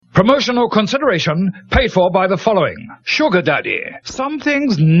Promotional consideration paid for by the following. Sugar Daddy. Some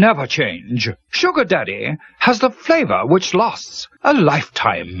things never change. Sugar Daddy has the flavor which lasts a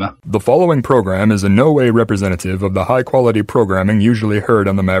lifetime. The following program is in no way representative of the high-quality programming usually heard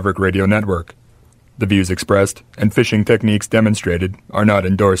on the Maverick Radio Network. The views expressed and fishing techniques demonstrated are not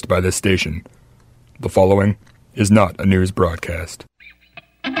endorsed by this station. The following is not a news broadcast.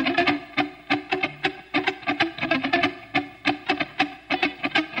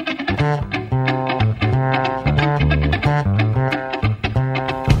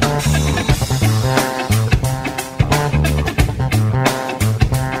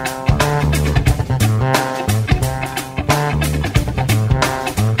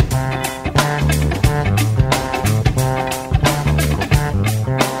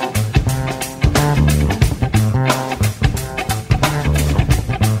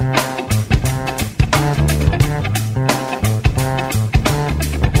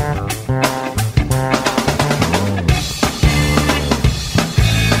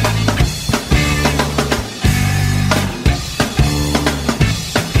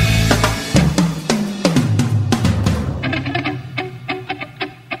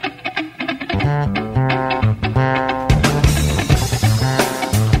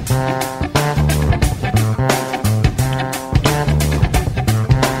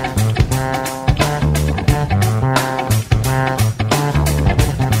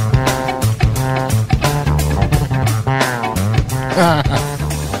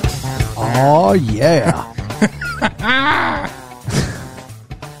 Oh, yeah.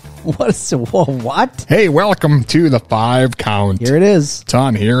 What? Hey, welcome to the 5 count. Here it is.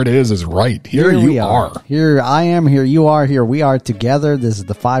 Ton, here it is right. Here you are. Here I am. Here you are. Here we are together. This is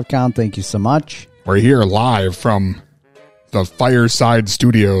the 5 count. Thank you so much. We're here live from the Fireside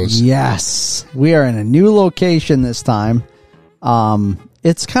Studios. Yes. We are in a new location this time.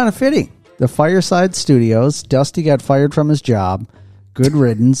 It's kind of fitting. The Fireside Studios. Dusty got fired from his job. Good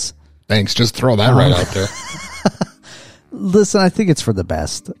riddance. Thanks. Just throw that right out there. Listen, I think it's for the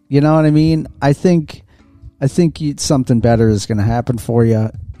best. You know what I mean? I think something better is going to happen for you,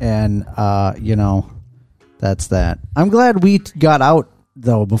 and that's that. I'm glad we got out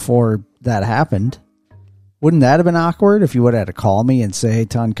though before that happened. Wouldn't that have been awkward if you would have had to call me and say, "Hey,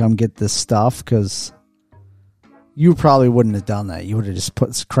 Ton, come get this stuff"? Because you probably wouldn't have done that. You would have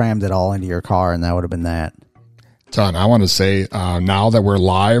just crammed it all into your car, and that would have been that. Ton, I want to say now that we're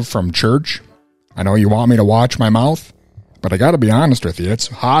live from church, I know you want me to watch my mouth. But I got to be honest with you. It's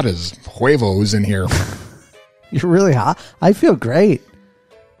hot as huevos in here. You're really hot. I feel great.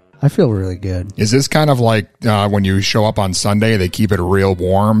 I feel really good. Is this kind of like when you show up on Sunday, they keep it real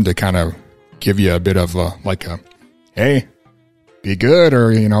warm to kind of give you a bit of hey, be good,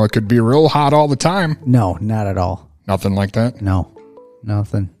 or, it could be real hot all the time? No, not at all. Nothing like that? No,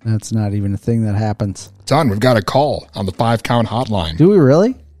 nothing. That's not even a thing that happens. Ton, we've got a call on the 5 count hotline. Do we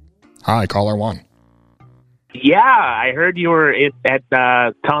really? Hi, caller 1. Yeah, I heard you were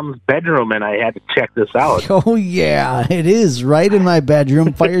at Tom's bedroom, and I had to check this out. Oh, yeah, it is right in my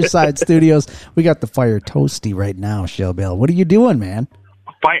bedroom, Fireside Studios. We got the fire toasty right now, Shellbill. What are you doing, man?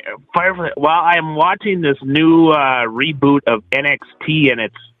 Well, I'm watching this new reboot of NXT, and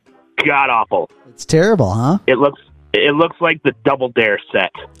it's god-awful. It's terrible, huh? It looks like the Double Dare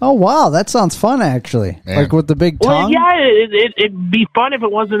set. Oh, wow, that sounds fun, actually. Man. Like with the big tongue? Well, yeah, it'd be fun if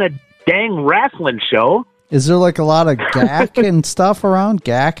it wasn't a dang wrestling show. Is there like a lot of gack and stuff around?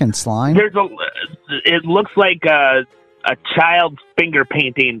 Gack and slime? It looks like a child's finger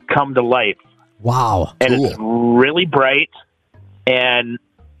painting come to life. Wow. And cool. It's really bright. And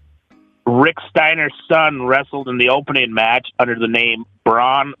Rick Steiner's son wrestled in the opening match under the name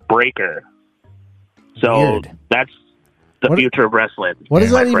Braun Breaker. So Weird. that's the future of wrestling. What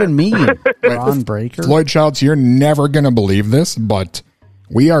does that my even friend. mean? Braun Breaker? Floyd Schultz, you're never going to believe this, but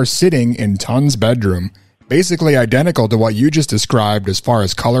we are sitting in Ton's bedroom, basically identical to what you just described as far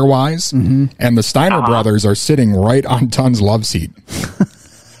as color-wise, and the Steiner brothers are sitting right on Ton's love seat.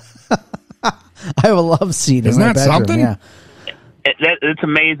 I have a love seat Isn't in my that bedroom. something? Yeah. It's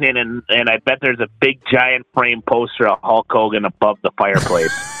amazing, and I bet there's a big giant frame poster of Hulk Hogan above the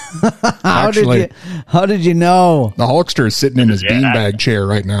fireplace. How did you know? The Hulkster is sitting in his beanbag chair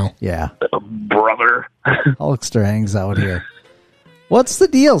right now. Yeah. Brother. Hulkster hangs out here. What's the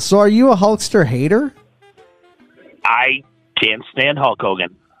deal? So are you a Hulkster hater? I can't stand Hulk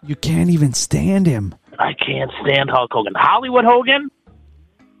Hogan. You can't even stand him. I can't stand Hulk Hogan. Hollywood Hogan,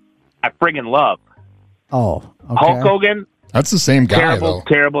 I friggin' love. Oh, okay. Hulk Hogan, That's the same guy, terrible,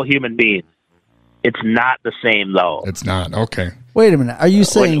 though. terrible human being. It's not the same, though. It's not. Okay. Wait a minute. Are you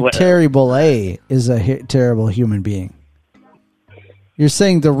saying What- Terry Bollea is a terrible human being? You're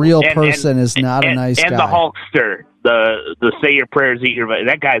saying the real And- person is not a nice and guy. the Hulkster, the say your prayers, eat your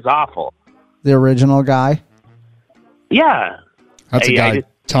that guy's awful. The original guy. Yeah, That's a I guy just-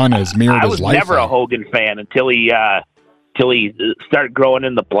 Ton has mirrored I his was life. never a on. Hogan fan until he started growing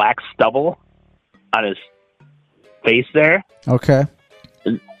in the black stubble on his face there. Okay.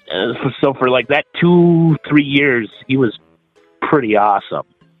 So for like that 2-3 years, he was pretty awesome.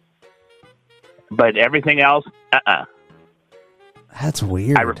 But everything else, That's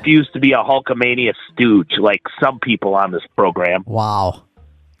weird. I refuse to be a Hulkamania stooge like some people on this program. Wow.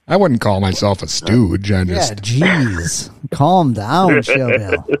 I wouldn't call myself a stooge. I just Yeah, jeez. Calm down,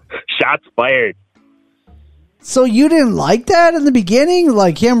 Showbill. Shots fired. So you didn't like that in the beginning?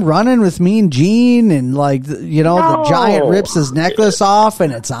 Like him running with Mean Gene and like, the No. giant rips his necklace off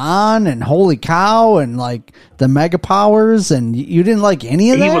and it's on and holy cow and like the mega powers and you didn't like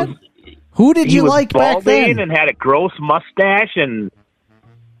any of He that? was Who did he you was like back balding then? and had a gross mustache and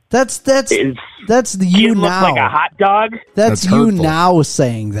That's his you skin looked now. like a hot dog. That's That's you hurtful. now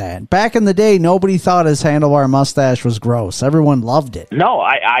saying that. Back in the day, nobody thought his handlebar mustache was gross. Everyone loved it. No,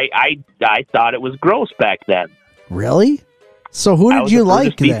 I thought it was gross back then. Really? So who I did was you a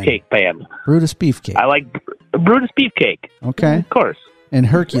like Brutus then? Beefcake fan. Brutus Beefcake. I like Brutus Beefcake. Okay. Of course. And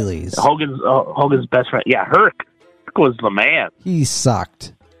Hercules. Hogan's best friend. Yeah, Herc was the man. He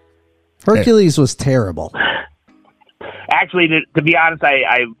sucked. Hercules was terrible. Actually, to be honest,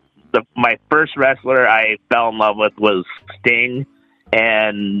 my first wrestler I fell in love with was Sting,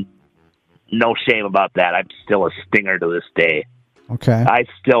 and no shame about that. I'm still a Stinger to this day. Okay. I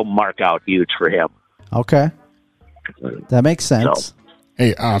still mark out huge for him. Okay. That makes sense.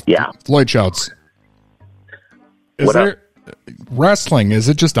 hey, Yeah. Floyd Shouts. Is What up? there wrestling? Is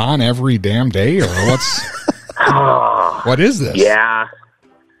it just on every damn day, or what's what is this? Yeah.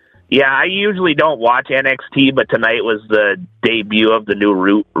 Yeah, I usually don't watch NXT, but tonight was the debut of the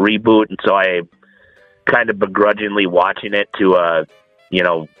new reboot, and so I kind of begrudgingly watching it to,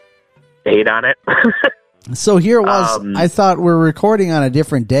 hate on it. So here it was. I thought we're recording on a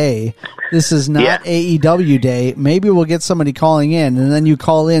different day. This is not AEW day. Maybe we'll get somebody calling in, and then you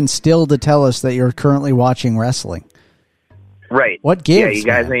call in still to tell us that you're currently watching wrestling. Right. What gives, Yeah, you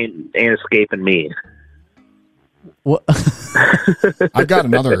guys man? ain't escaping me. What? I got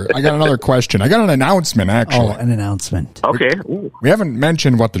another question. I got an announcement, actually. Oh, an announcement. Okay. Ooh. We haven't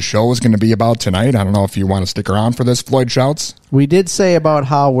mentioned what the show is going to be about tonight. I don't know if you want to stick around for this, Floyd Shouts. We did say about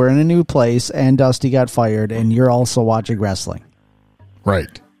how we're in a new place and Dusty got fired, and you're also watching wrestling.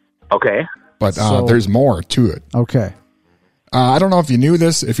 Right. Okay. But So- there's more to it. Okay. I don't know if you knew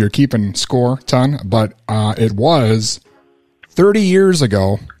this, if you're keeping score, Ton, but it was 30 years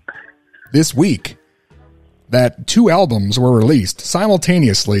ago this week that 2 albums were released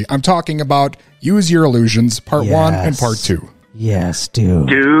simultaneously. I'm talking about Use Your Illusions, Part 1 and Yes. Part 2. Yes, dude.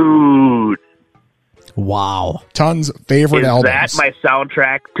 Dude, Wow. Ton's favorite is albums. that my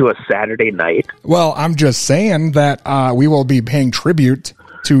soundtrack to a Saturday night? Well, I'm just saying that we will be paying tribute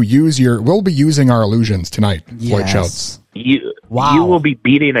to we'll be using our illusions tonight, Floyd Shouts. Wow. You will be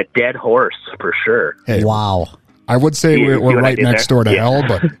beating a dead horse for sure. Hey, Wow. I would say You see we're what I right did next there? door to Yeah. hell,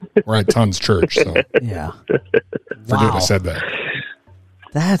 but we're at Ton's church, so Yeah. forget I said that.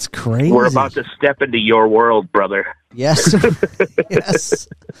 That's crazy. We're about to step into your world, brother. Yes. Yes.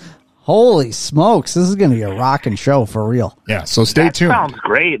 Holy smokes. This is going to be a rocking show for real. Yeah, so stay That tuned. sounds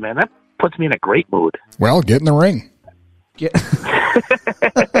great, man. That puts me in a great mood. Well, get in the ring. Get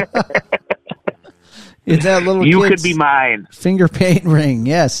It's that little You kid's could be mine. finger paint ring.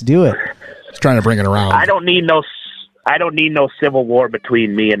 Yes, do it. Just trying to bring it around. I don't need no civil war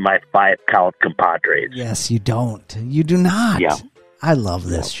between me and my 5-count compadres. Yes, you don't. You do not. Yeah. I love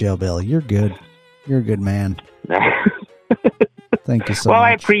this show, Bill. You're good. You're a good man. Thank you so Well,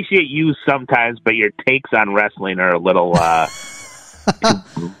 I much. appreciate you sometimes, but your takes on wrestling are a little less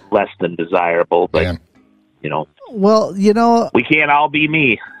than desirable. But Damn. Well, we can't all be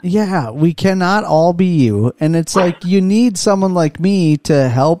me. yeah, we cannot all be you. And it's like you need someone like me to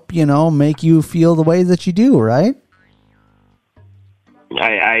help, make you feel the way that you do, right?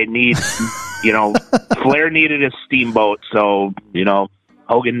 I need, Flair needed a steamboat, so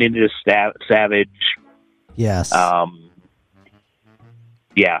Hogan needed a Savage. Yes.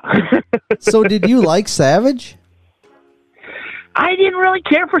 Yeah. So did you like Savage? I didn't really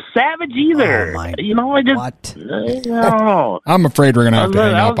care for Savage either. Oh, my- you know, I just What? I don't know. I'm afraid we're going to have to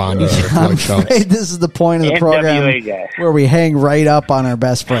hang up on you. I'm afraid this is the point of the program NWA guy. where we hang right up on our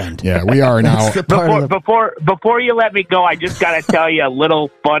best friend. Yeah, we are now. That's the part of the- Before you let me go, I just got to tell you a little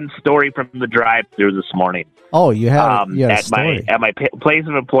fun story from the drive-through this morning. Oh, you had a at story. my place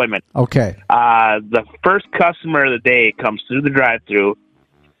of employment. Okay. The first customer of the day comes through the drive-through,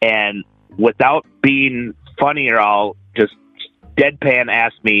 and without being funny or all, just deadpan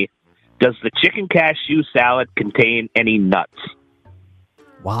asked me, "Does the chicken cashew salad contain any nuts?"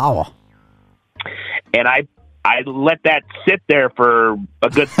 Wow. And I let that sit there for a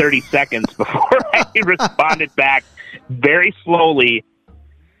good 30 seconds before I responded back very slowly,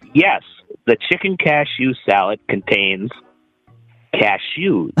 "Yes, the chicken cashew salad contains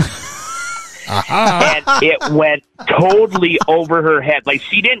cashews." And it went totally over her head. Like,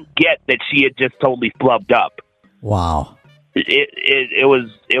 she didn't get that she had just totally flubbed up. Wow. It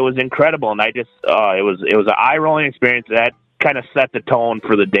was incredible, and I just it was an eye-rolling experience. That kind of set the tone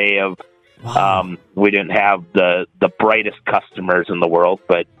for the day of Wow. we didn't have the brightest customers in the world,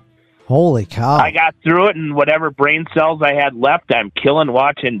 but Holy cow. I got through it, and whatever brain cells I had left, I'm killing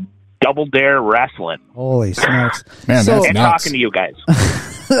watching Double Dare wrestling Holy smokes. Man, So- that's and nuts. talking to you guys.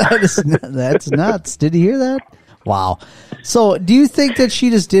 That's nuts. Did you hear that? Wow. So, do you think that she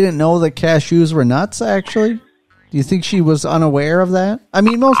just didn't know that cashews were nuts, actually? Do you think she was unaware of that? I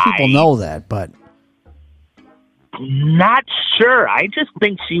mean, most people know that, but... Not sure. I just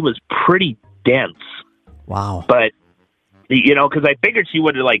think she was pretty dense. Wow. But, you know, because I figured she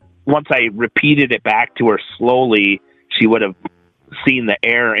would have, like, once I repeated it back to her slowly, she would have seen the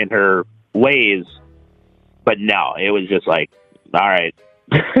error in her ways. But no, it was just like, all right,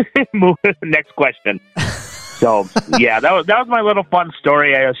 move to the next question. So, yeah, that was my little fun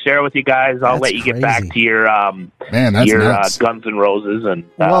story I'll share with you guys. I'll That's let you get back crazy. to your Man, that's nuts. Guns N' Roses and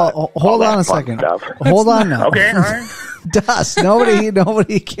Well, all hold that on a fun second. stuff. Hold on now. Okay, all right. Dust.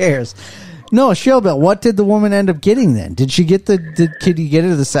 Nobody cares. No, Shellbell, what did the woman end up getting then? Did she get could you get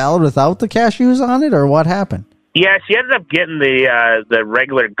her the salad without the cashews on it, or what happened? Yeah, she ended up getting the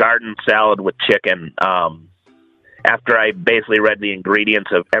regular garden salad with chicken. After I basically read the ingredients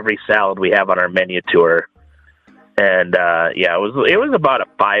of every salad we have on our menu to her, and yeah, it was about a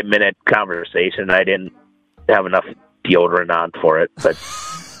 5-minute conversation. I didn't have enough deodorant on for it, but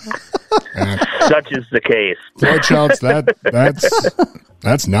such is the case. Blood shouts,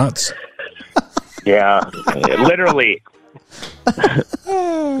 that's nuts. Yeah, literally.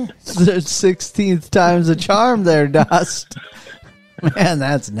 The 16th time's a charm there, Dust. Man,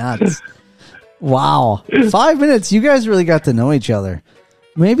 that's nuts. Wow. 5 minutes. You guys really got to know each other.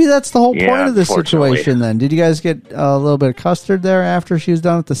 Maybe that's the whole Yeah, point of this unfortunately. situation then. Did you guys get a little bit of custard there after she was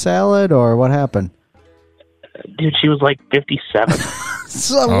done with the salad, or what happened? Dude, she was like 57.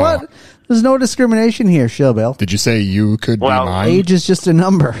 So what? There's no discrimination here, Shillbill. Did you say you could Well, be mine? Age is just a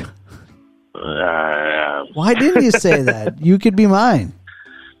number. Why didn't you say that? You could be mine.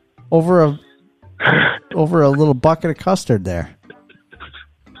 Over a little bucket of custard there.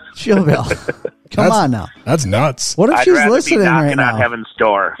 Shillbill. Come on now. That's nuts. What if I'd she's rather listening be knocking right now? on heaven's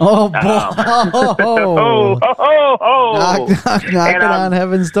door. Oh, boy. Oh, Knocking And, on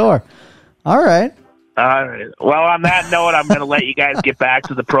heaven's door. All right. All right. Well, on that note, I'm going to let you guys get back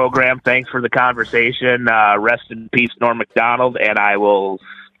to the program. Thanks for the conversation. Rest in peace, Norm Macdonald, and I will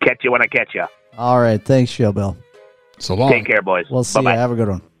catch you when I catch you. All right. Thanks, Shillbill. So long. Take care, boys. We'll see Bye-bye. you. Have a good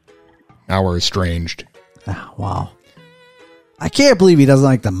one. Now we're estranged. Ah, wow. I can't believe he doesn't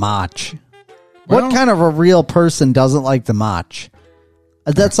like the match. Well- What kind of a real person doesn't like the match?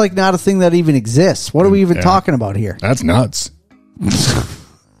 That's like not a thing that even exists. What are we even Yeah. talking about here? That's nuts.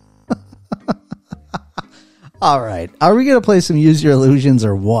 All right. Are we going to play some Use Your Illusions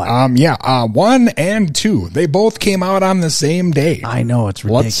or what? 1 and 2. They both came out on the same day. I know. It's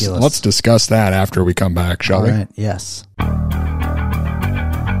ridiculous. Let's discuss that after we come back, shall All we? right. Yes.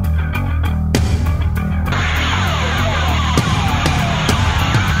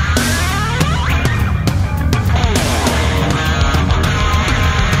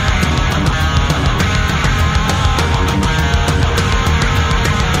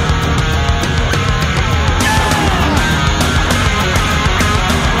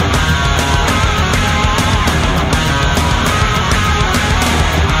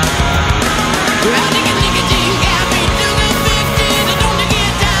 Nicotine got me doing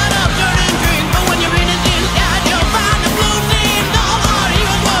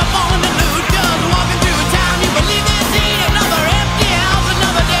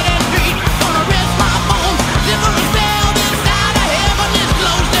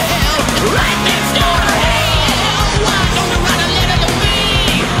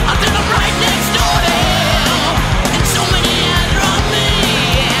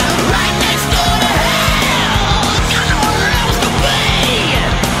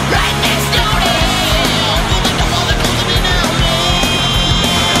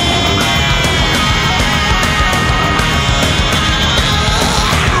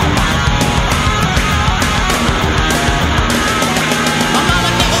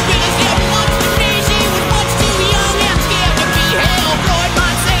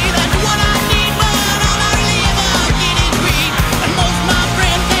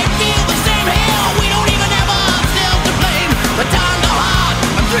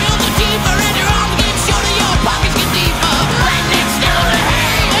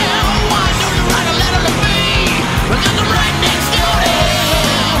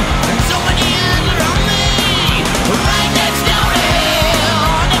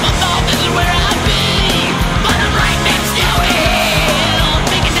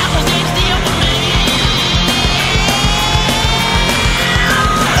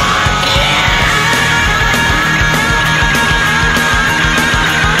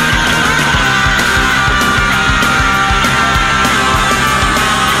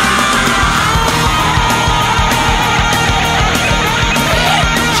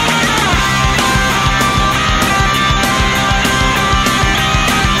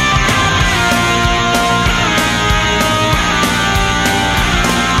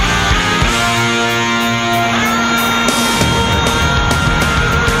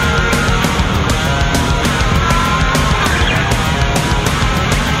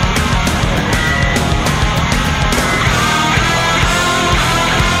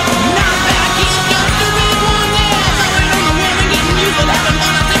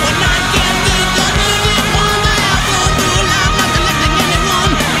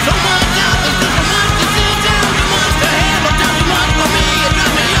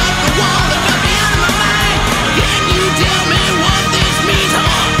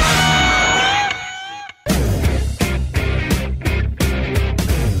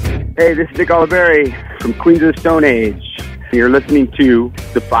Hey, this is Dick Oliveri from Queens of the Stone Age. You're listening to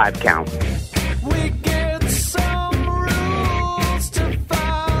The 5 Count.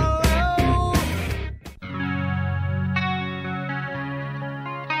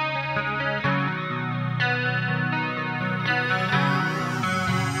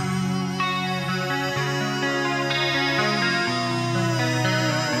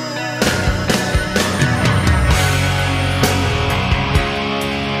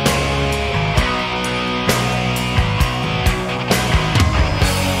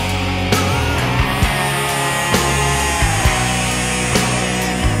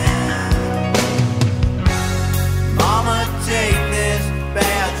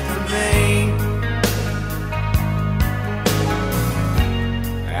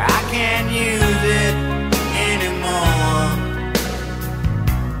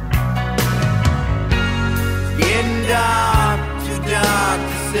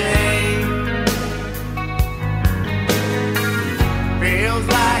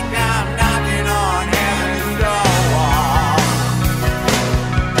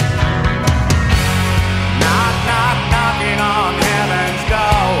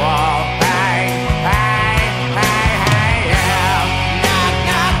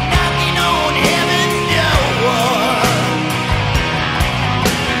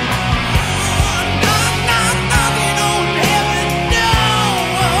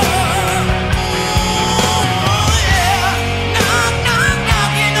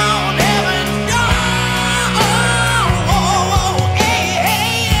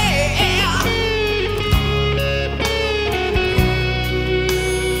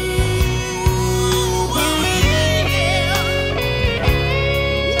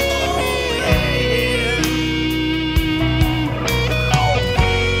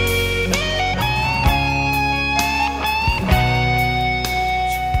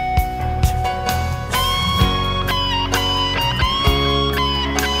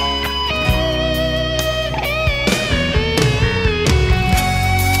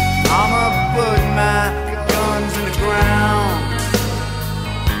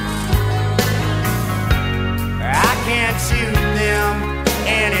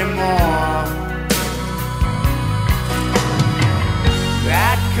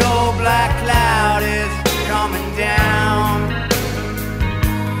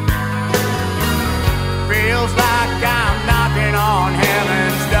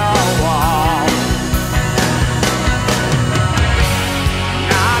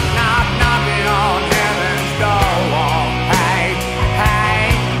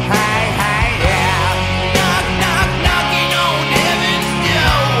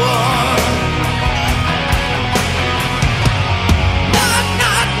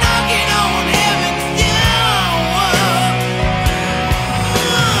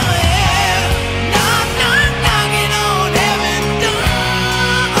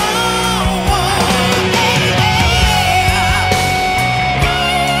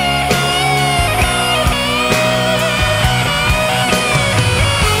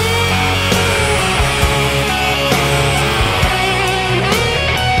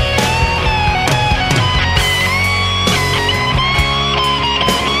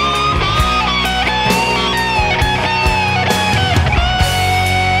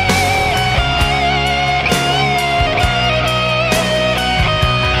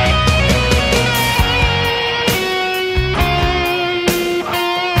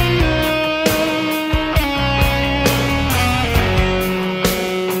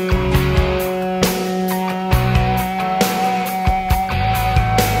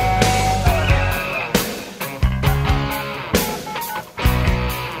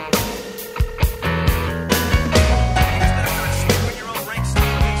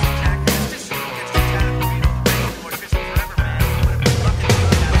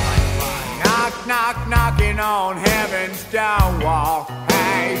 on heaven's down wall.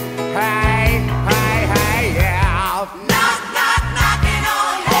 Hey, hey, hey, hey, yeah. Knock, knock, knocking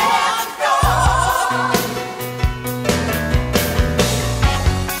on heaven's door.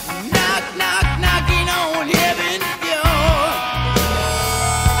 Knock, knock, knocking on heaven's door.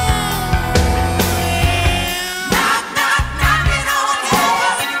 Knock, knock, knocking on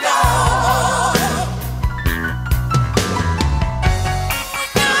heaven's door.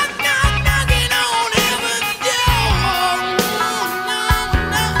 Knock, knock, knocking on heaven's door.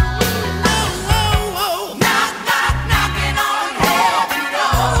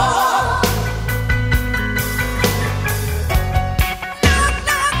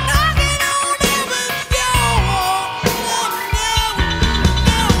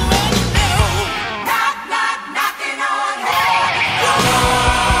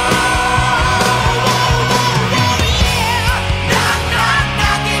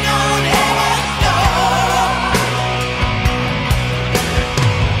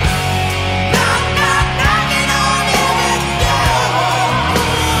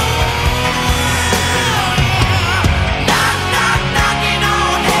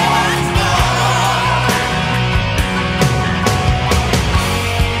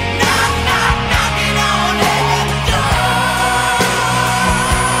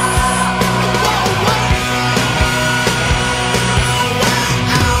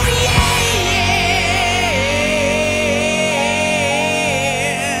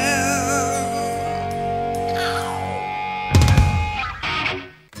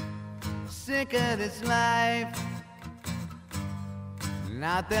 sick of this life.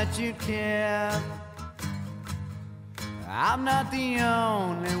 Not that you care. I'm not the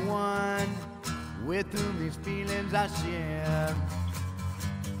only one with whom these feelings I share.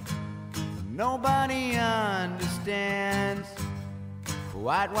 Nobody understands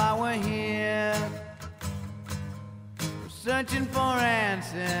quite why we're here. We're searching for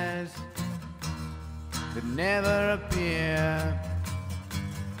answers that never appear.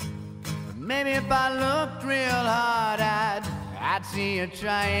 But maybe if I looked real hard, I'd see you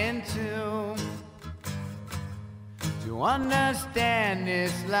trying to understand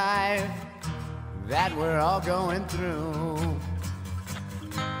this life that we're all going through.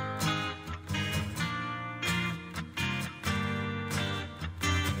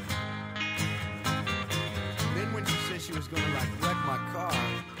 Then when she said she was gonna like wreck my car,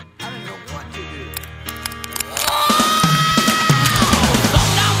 I didn't know what to do.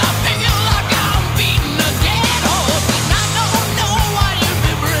 Sometimes I feel like I'm beating a dead horse, and I don't know why you've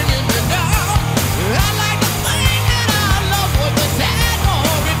been bringing me down. I like to think that our love was a tad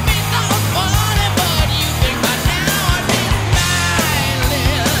more. It may sound funny, but you think by now I'd be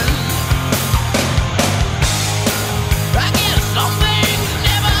smiling. I guess some things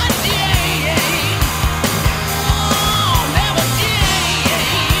never change. Oh, never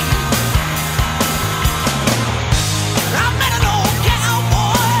change. I met an old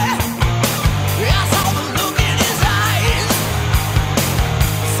cowboy. I saw the look in his eyes.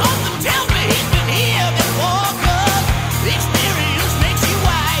 Something tells me he's been here before, 'cause experience makes you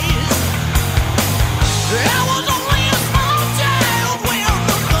wise. I was only a small child when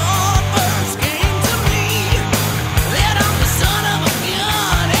the thought first came to me that I'm the son of a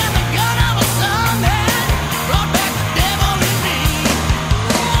gun and the gun of a son that brought back the devil in me.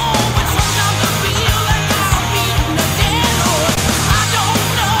 Oh, but sometimes I feel like I'm beating a dead horse. I don't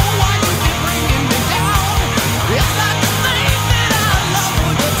know why you keep bringing me down. It's like the thing that I love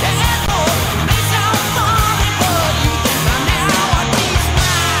with a tad more. It may sound funny, but you think by now I'd be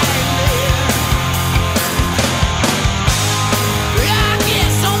smiling. I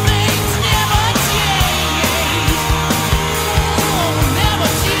guess some things never change. Oh, never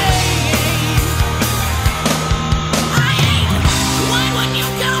change. I ain't one when you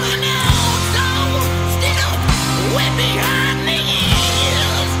coming out, so still wet behind the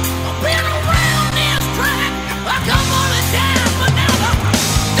ears. I've been around this track a couple of times, but now the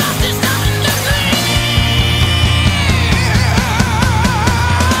dust is starting to clear.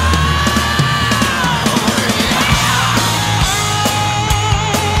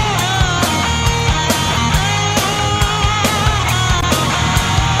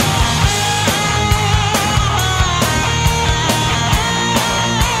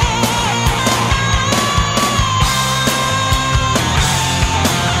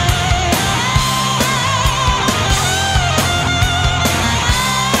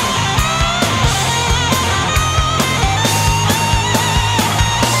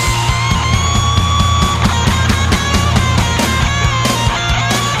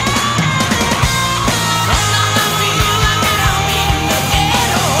 Sometimes I feel like I'm beating a dead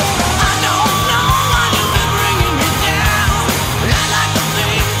horse. I don't know why you've been bringing me down. I like the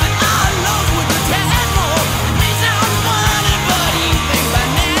things that I love with a tad more. It may sound funny, but you think by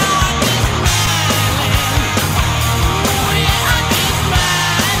now I'd be smiling. Oh yeah, I'd be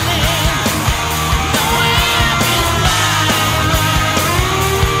smiling. No way I'd be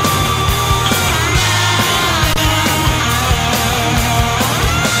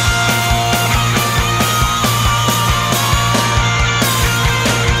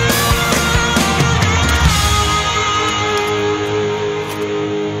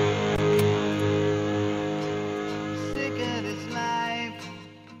sick of this life.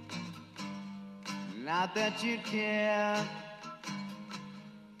 Not that you care.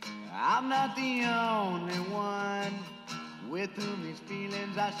 I'm not the only one with whom these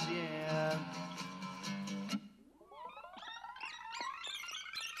feelings I share.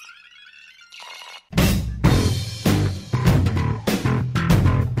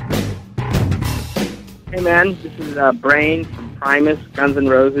 Hey man, this is Brain from Primus, Guns N'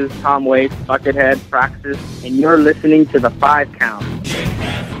 Roses, Tom Waits, Buckethead, Praxis, and you're listening to the 5 Count.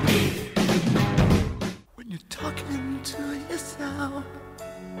 When you're talking to yourself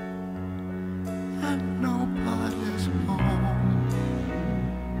and nobody's home,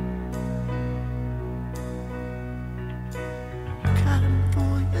 kind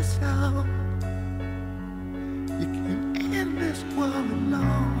for yourself, you can end this world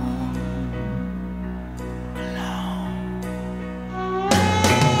alone. Alone.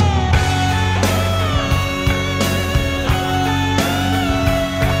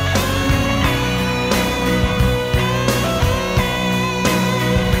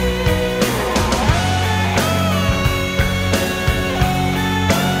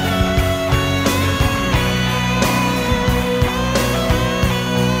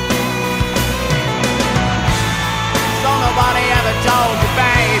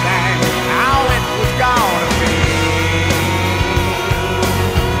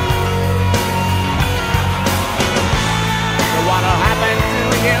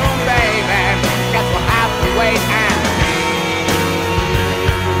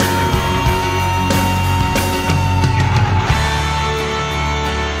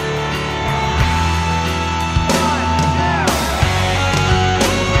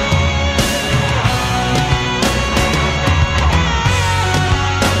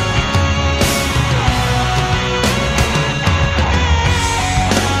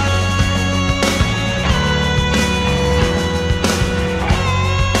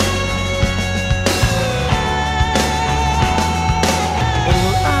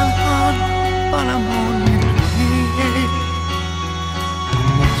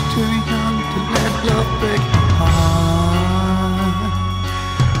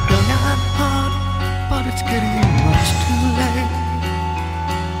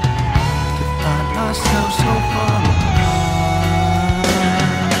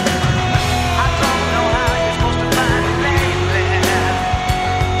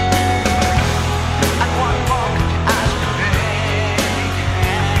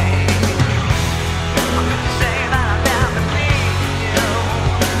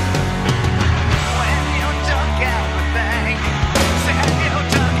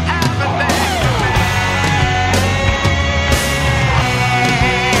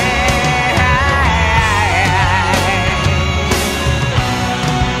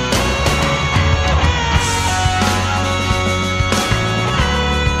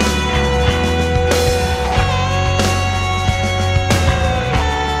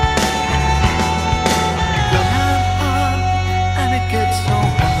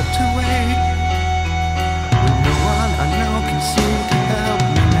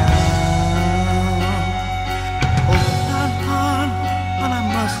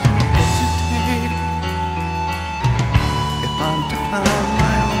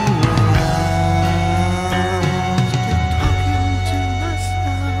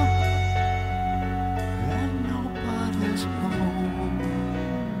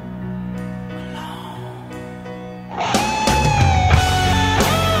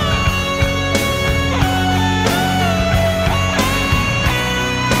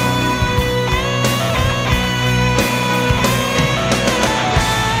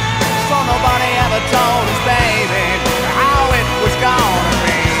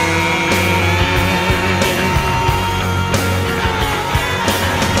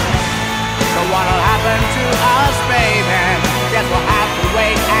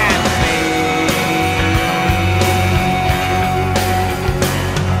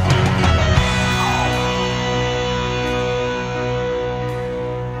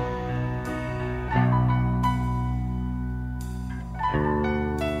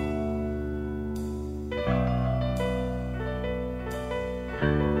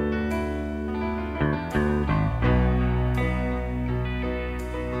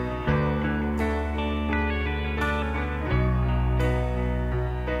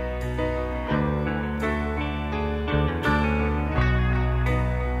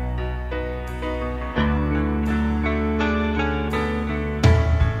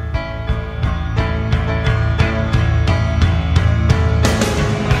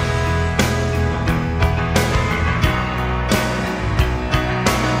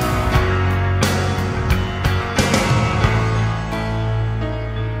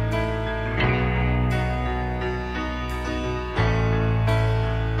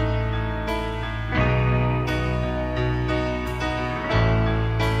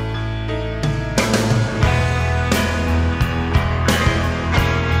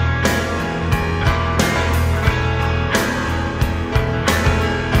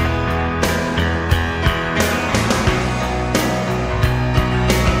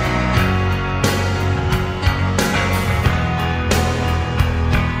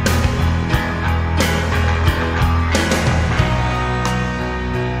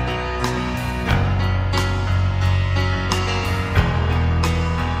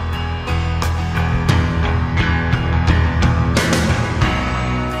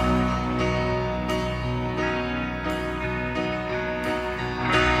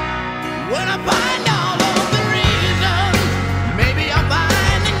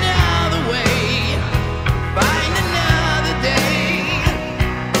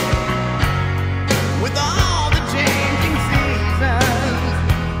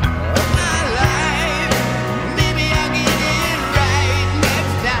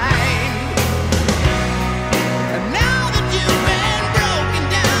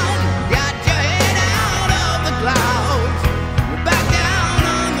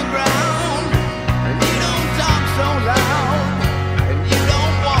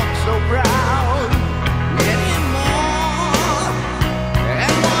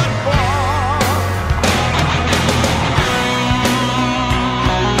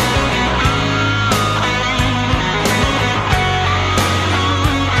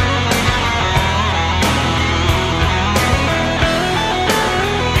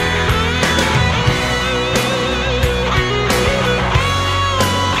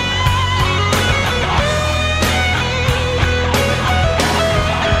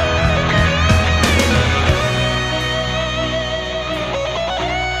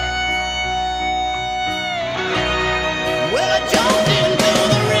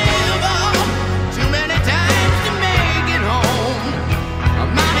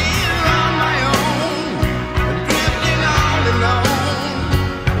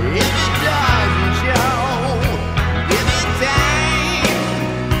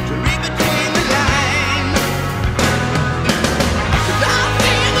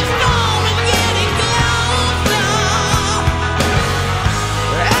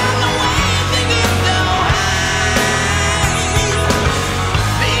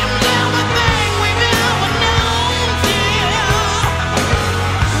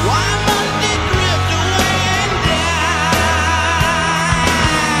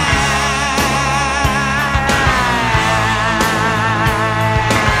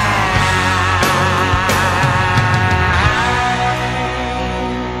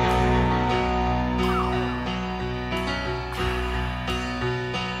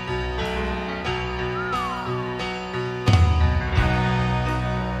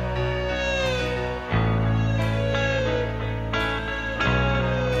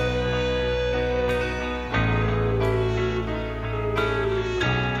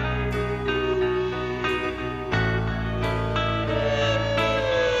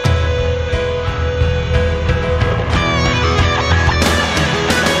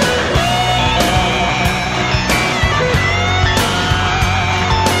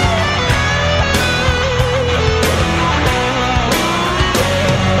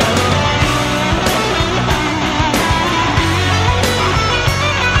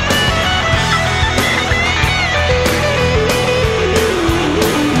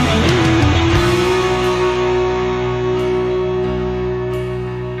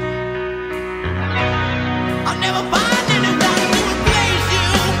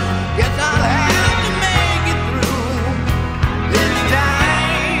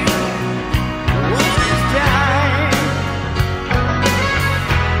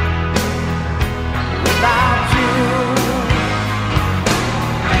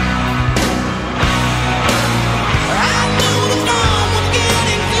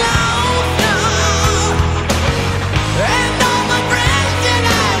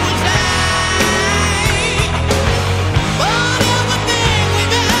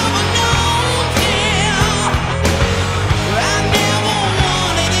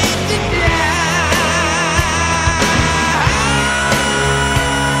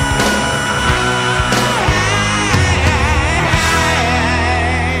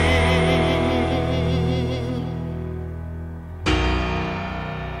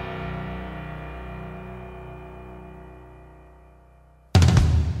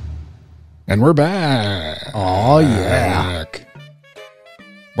 And we're back. Oh, yeah.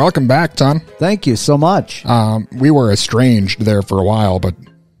 Welcome back, Ton. Thank you so much. We were estranged there for a while, but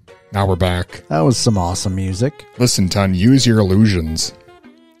now we're back. That was some awesome music. Listen, Ton, Use Your Illusions.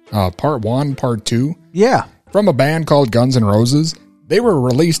 Part 1, Part 2. Yeah. From a band called Guns N' Roses. They were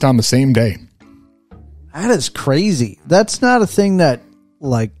released on the same day. That is crazy. That's not a thing that,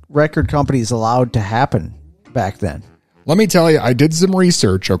 like, record companies allowed to happen back then. Let me tell you, I did some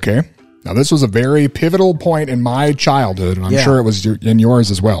research, okay? Now, this was a very pivotal point in my childhood, and I'm sure it was in yours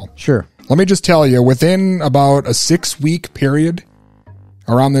as well. Sure. Let me just tell you, within about a 6-week period,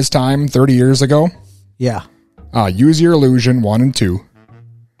 around this time, 30 years ago, Yeah. Use Your Illusion 1 and 2,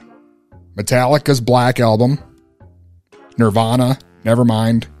 Metallica's Black Album, Nirvana,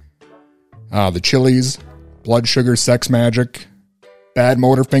 Nevermind, the Chili's, Blood Sugar Sex Magic, Bad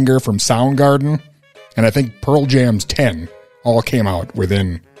Motorfinger from Soundgarden, and I think Pearl Jam's 10 all came out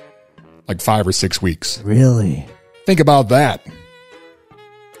within like 5 or 6 weeks. Really? Think about that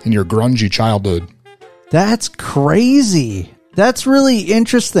in your grungy childhood. That's crazy. That's really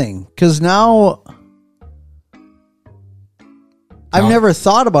interesting because now I've never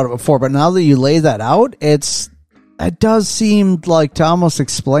thought about it before, but now that you lay that out, it does seem like to almost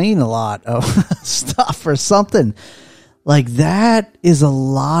explain a lot of stuff or something. Like that is a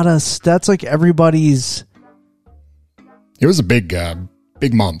lot of, that's like everybody's. It was a big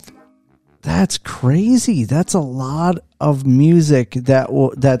month. That's crazy. That's a lot of music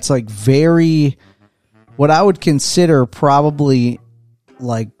that's like very, what I would consider probably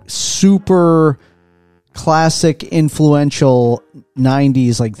like super classic influential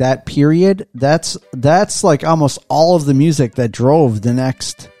 90s, like that period. That's like almost all of the music that drove the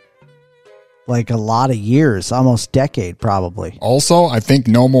next, like a lot of years, almost decade probably. Also, I think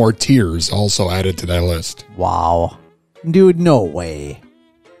No More Tears also added to that list. Wow. Dude, no way.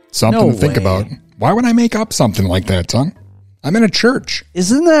 Something to think about. Why would I make up something like that, son? I'm in a church.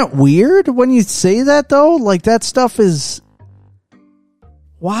 Isn't that weird when you say that, though? Like, that stuff is...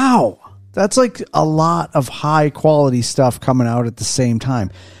 Wow. That's like a lot of high-quality stuff coming out at the same time.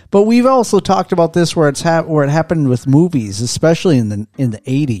 But we've also talked about this where where it happened with movies, especially in the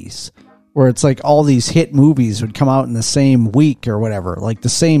 80s, where it's like all these hit movies would come out in the same week or whatever, like the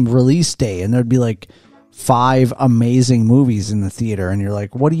same release day, and there'd be like 5 amazing movies in the theater, and you're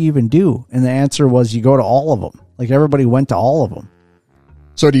like, what do you even do? And the answer was you go to all of them. Like everybody went to all of them.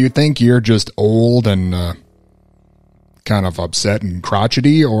 So do you think you're just old and kind of upset and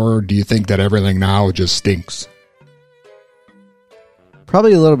crotchety, or do you think that everything now just stinks?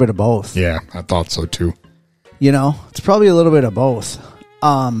 Probably a little bit of both. Yeah, I thought so too. You know, it's probably a little bit of both.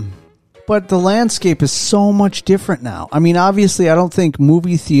 But the landscape is so much different now. I mean, obviously, I don't think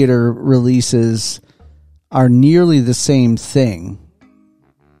movie theater releases are nearly the same thing.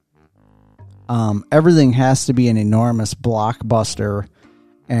 Everything has to be an enormous blockbuster,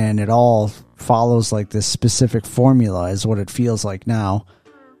 and it all follows like this specific formula is what it feels like now.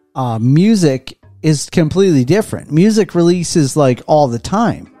 Music is completely different. Music releases like all the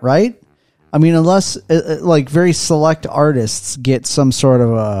time, right? I mean, unless like very select artists get some sort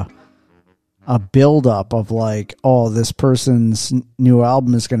of a buildup of like, oh, this person's new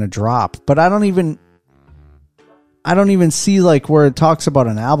album is going to drop. But I don't even see like where it talks about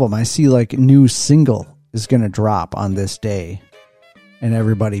an album. I see like new single is going to drop on this day and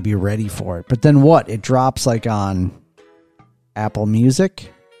everybody be ready for it. But then what? It drops like on Apple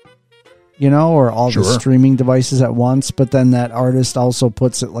Music, you know, or all the streaming devices at once. But then that artist also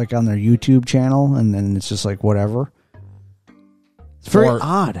puts it like on their YouTube channel, and then it's just like whatever. It's very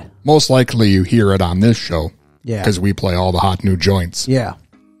odd. Most likely you hear it on this show. Yeah. Because we play all the hot new joints. Yeah.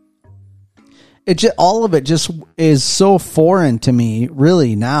 All of it just is so foreign to me,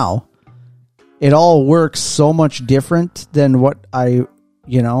 really, now. It all works so much different than what I'm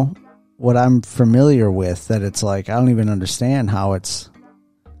familiar with, that it's like, I don't even understand how it's...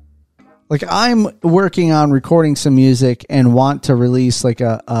 Like, I'm working on recording some music and want to release like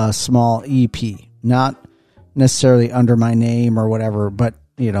a small EP, not necessarily under my name or whatever, but,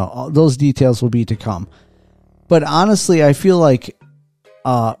 you know, those details will be to come. But honestly, I feel like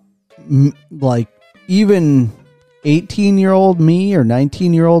even 18-year-old me or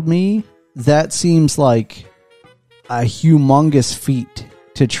 19-year-old me, that seems like a humongous feat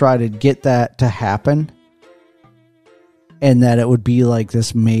to try to get that to happen, and that it would be like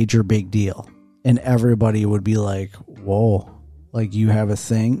this major big deal, and everybody would be like, whoa, like you have a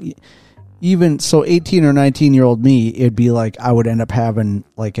thing. Even so, 18 or 19-year-old me, it'd be like I would end up having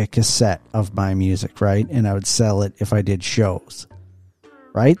like a cassette of my music, right? And I would sell it if I did shows.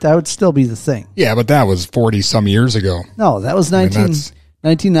 Right? That would still be the thing. Yeah, but that was 40 some years ago. No, that was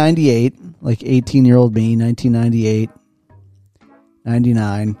 1998, like 18-year-old me, 1998,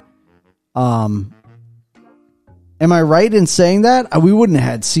 99. Am I right in saying that? We wouldn't have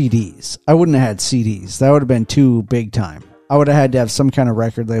had CDs. I wouldn't have had CDs. That would have been too big time. I would have had to have some kind of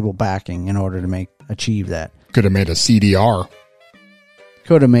record label backing in order to achieve that. Could have made a CDR.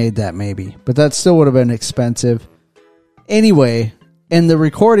 Could have made that maybe, but that still would have been expensive. Anyway, and the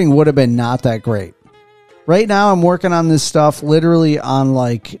recording would have been not that great. Right now I'm working on this stuff literally on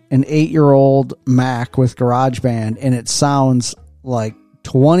like an 8-year-old Mac with GarageBand, and it sounds like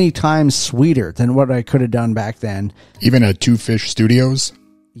 20 times sweeter than what I could have done back then. Even at Two Fish Studios?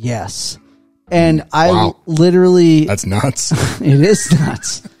 Yes. And Wow. literally... That's nuts. It is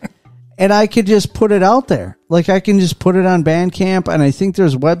nuts. And I could just put it out there. Like I can just put it on Bandcamp, and I think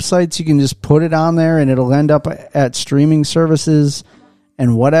there's websites you can just put it on there and it'll end up at streaming services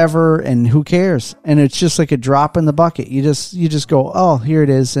and whatever, and who cares? And it's just like a drop in the bucket. You just go, oh, here it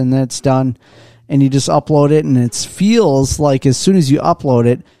is, and that's done. And you just upload it, and it feels like as soon as you upload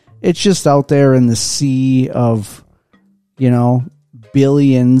it, it's just out there in the sea of,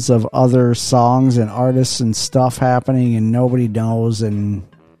 billions of other songs and artists and stuff happening, and nobody knows and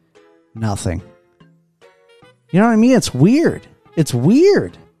nothing. You know what I mean? It's weird. It's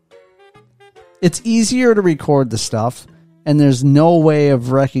weird. It's easier to record the stuff, and there's no way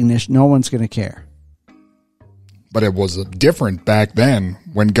of recognition. No one's going to care. But it was different back then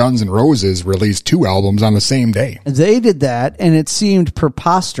when Guns N' Roses released 2 albums on the same day. They did that, and it seemed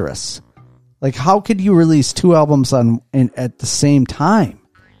preposterous. Like, how could you release 2 albums at the same time?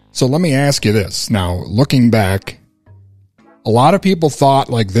 So let me ask you this. Now, looking back, a lot of people thought,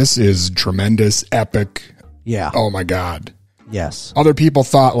 like, this is tremendous, epic. Yeah. Oh, my God. Yes. Other people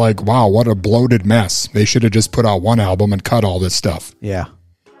thought, like, wow, what a bloated mess. They should have just put out 1 album and cut all this stuff. Yeah.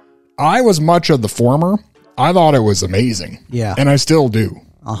 I was much of the former. I thought it was amazing. Yeah. And I still do.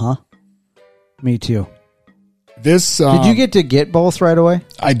 Uh-huh. Me too. This Did you get to get both right away?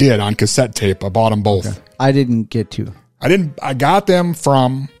 I did on cassette tape. I bought them both. Okay. I didn't get to. I got them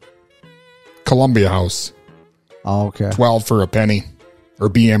from Columbia House. Oh, okay. 12 for a penny, or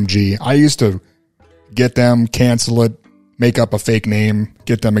BMG. I used to get them, cancel it, make up a fake name,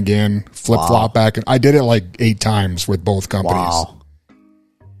 get them again, flip-flop back. I did it like 8 times with both companies. Wow.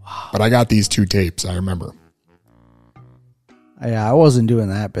 But I got these 2 tapes, I remember. Yeah, I wasn't doing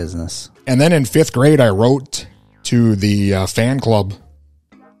that business. And then in 5th grade, I wrote to the fan club.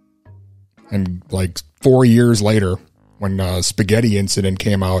 And like 4 years later, when Spaghetti Incident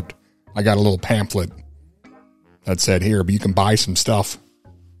came out, I got a little pamphlet that said, here, but you can buy some stuff.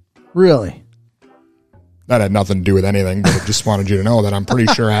 Really? That had nothing to do with anything, but I just wanted you to know that I'm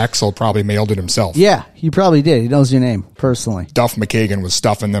pretty sure Axl probably mailed it himself. Yeah, he probably did. He knows your name personally. Duff McKagan was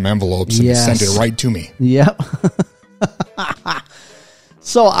stuffing them envelopes and Yes. sent it right to me. Yep.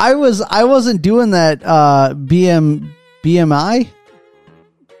 So I wasn't doing that BMG?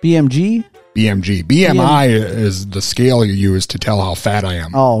 BMG. BMI is the scale you use to tell how fat I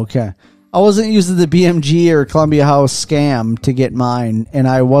am. Oh, okay. I wasn't using the BMG or Columbia House scam to get mine, and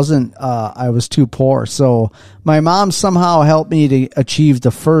I wasn't, I was too poor. So my mom somehow helped me to achieve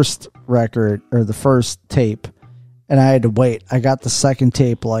the first record or the first tape, and I had to wait. I got the second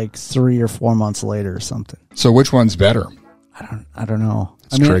tape like 3 or 4 months later or something. So which one's better? I don't know.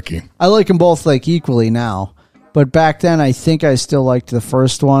 It's tricky. I like them both like equally now, but back then I think I still liked the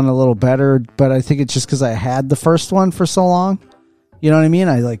first one a little better, but I think it's just because I had the first one for so long. You know what I mean?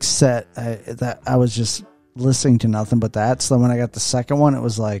 I like I was just listening to nothing but that. So when I got the second one, it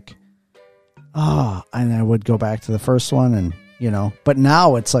was like, and I would go back to the first one, and but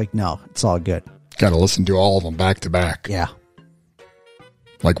now it's like, no, it's all good. Got to listen to all of them back to back. Yeah.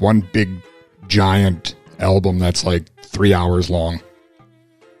 Like one big giant album that's like 3 hours long.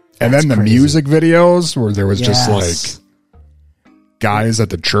 And That's then the crazy. music videos where there was just Yes. like guys at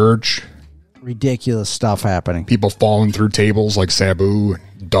the church, Ridiculous stuff happening. people falling through tables like Sabu,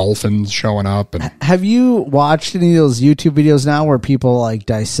 dolphins showing up. And Have you watched any of those YouTube videos now where people like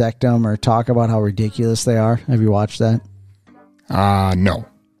dissect them or talk about how ridiculous they are? Have you watched that? no.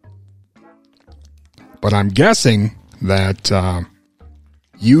 But I'm guessing that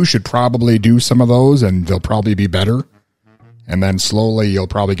you should probably do some of those and they'll probably be better. And then slowly you'll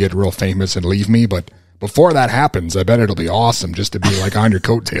probably get real famous and leave me. But before that happens, I bet it'll be awesome just to be like on your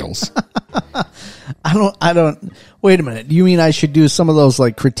coattails. I don't, wait a minute. You mean I should do some of those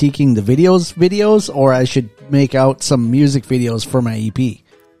like critiquing the videos, or I should make out some music videos for my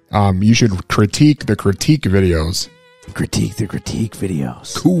EP? You should critique the critique videos. Critique the critique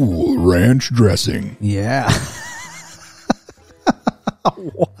videos. Cool ranch dressing. Yeah.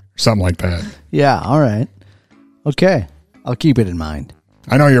 Something like that. Yeah. All right. Okay. I'll keep it in mind.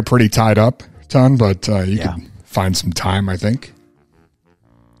 I know you're pretty tied up, Ton, but you Yeah. can find some time, I think.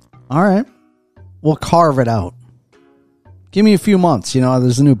 All right. We'll carve it out. Give me a few months. You know,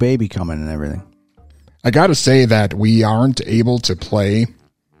 there's a new baby coming and everything. I got to say that we aren't able to play.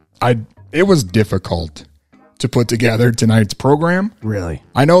 It was difficult to put together tonight's program. Really?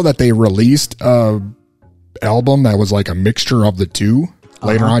 I know that they released a album that was like a mixture of the two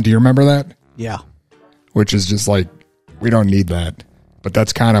later on. Do you remember that? Yeah. Which is just like, we don't need that. But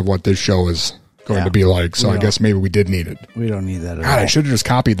that's kind of what this show is going Yeah. to be like. So We I don't. guess maybe we did need it. We don't need that at God, all. I should have just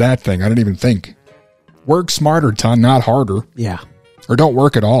copied that thing. I didn't even think. Work smarter, Ton, not harder. Yeah. Or don't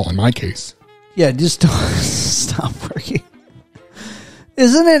work at all in my case. Yeah, just don't stop working.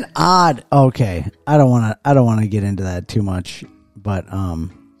 Isn't it odd? Okay. I don't want to get into that too much, but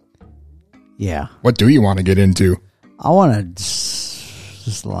yeah. What do you want to get into? I want to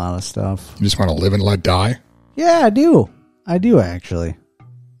just a lot of stuff. You just want to live and let die? Yeah, I do. I do actually.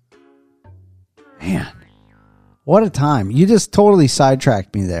 Man. What a time. You just totally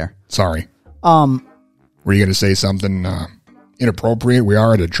sidetracked me there. Sorry. Were you going to say something inappropriate? We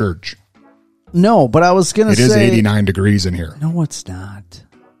are at a church. No, but I was going to It say is 89 degrees in here. No, it's not.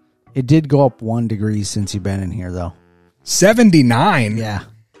 It did go up 1 degree since you've been in here though. 79? Yeah.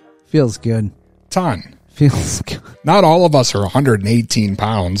 Feels good. Ton. Feels good. Not all of us are 118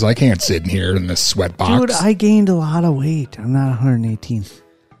 pounds. I can't sit in here in this sweat box. Dude, I gained a lot of weight. I'm not 118.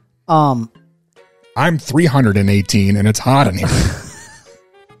 I'm 318 and it's hot in here.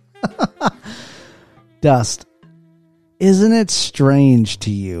 Dust, isn't it strange to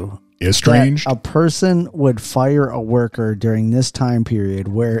you Is strange? that a person would fire a worker during this time period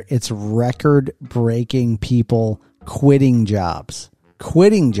where it's record-breaking people quitting jobs?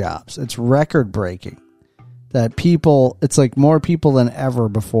 It's record-breaking. That people, it's like more people than ever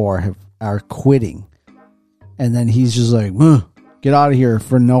before are quitting. And then he's just like, get out of here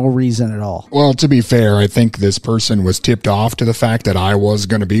for no reason at all. Well, to be fair, I think this person was tipped off to the fact that I was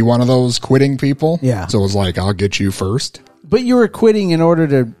going to be one of those quitting people. Yeah. So it was like, I'll get you first. But you were quitting in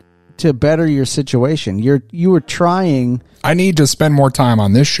order to better your situation. You were trying I need to spend more time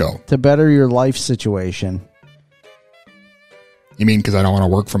on this show. to better your life situation. You mean because I don't want to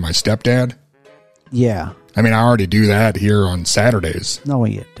work for my stepdad? Yeah. I mean, I already do that here on Saturdays, No,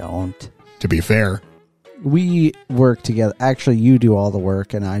 you don't. to be fair. We work together. Actually, you do all the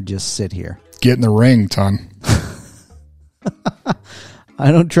work, and I just sit here. Get in the ring, Ton.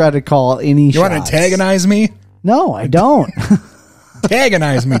 I don't try to call any You shots. want to antagonize me? No, I don't.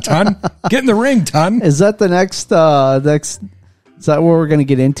 Antagonize me, Ton. Get in the ring, Ton. Is that the next? Is that what we're going to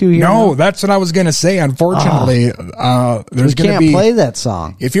get into here? No, that's what I was going to say. Unfortunately, there's we going to can't be... play that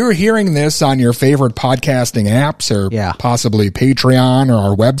song. If you're hearing this on your favorite podcasting apps or Yeah. possibly Patreon or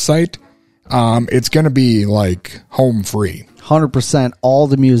our website, it's going to be like home free. 100% all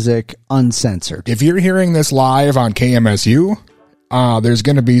the music uncensored. If you're hearing this live on KMSU, there's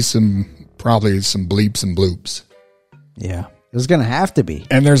going to be probably some bleeps and bloops. Yeah, there's going to have to be.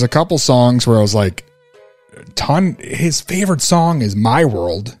 And there's a couple songs where I was like, his favorite song is My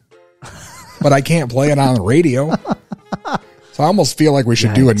World, but I can't play it on the radio. So I almost feel like we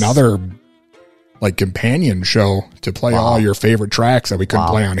should do Yikes. another like companion show to play all your favorite tracks that we couldn't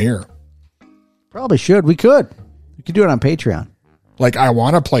play on here. Probably should. We could do it on Patreon. Like I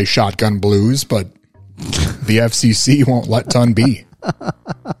want to play Shotgun Blues, but the FCC won't let Ton be.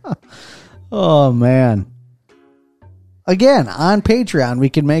 Oh man. Again, on Patreon, we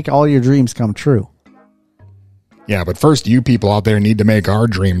can make all your dreams come true. Yeah, but first you people out there need to make our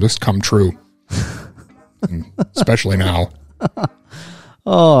dreams come true. And especially now.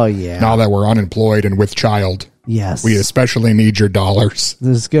 Oh yeah. Now that we're unemployed and with child. Yes. We especially need your dollars.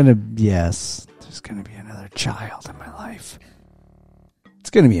 There's gonna be another child in my life. It's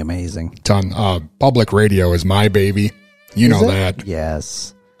gonna be amazing. Ton. Public radio is my baby. You know that.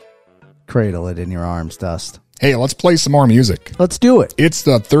 Yes. Cradle it in your arms, Dust. Hey, let's play some more music. Let's do it. It's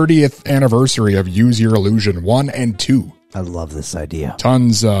the 30th anniversary of Use Your Illusion 1 and 2. I love this idea.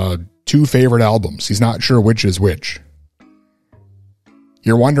 Ton's two favorite albums. He's not sure which is which.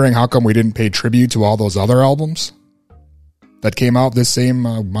 You're wondering how come we didn't pay tribute to all those other albums that came out this same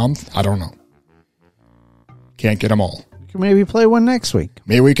month? I don't know. Can't get them all. We can maybe play one next week.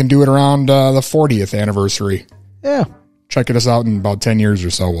 Maybe we can do it around the 40th anniversary. Yeah, Check us out in about 10 years or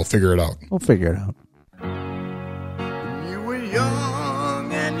so. We'll figure it out. we'll figure it out. You were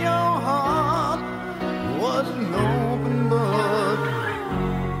young and your heart was an open book.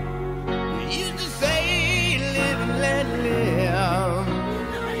 You used to say, live and let live.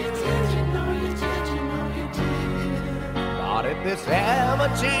 But if this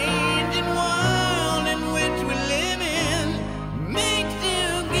ever-changing world in which we live in makes you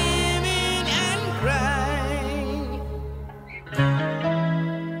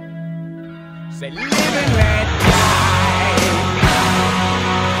Say, live and let die.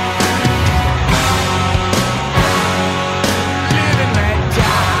 Live and let die.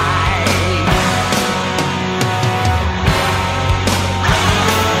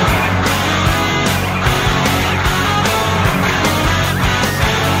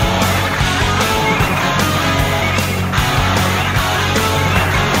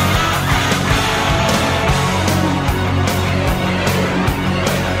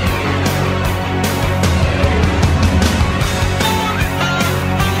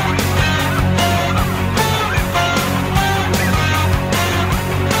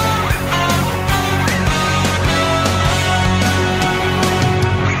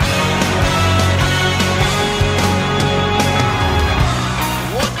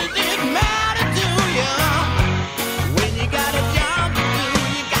 What does it matter to you? When you got a job to do,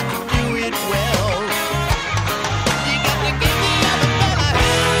 you got to do it well. You got to give the other fella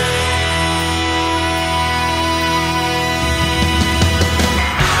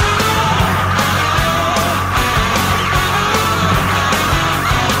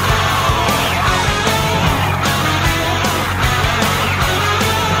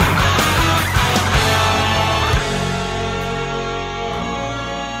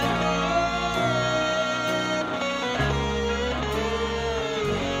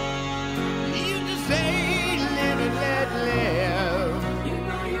You just say, live and let live. You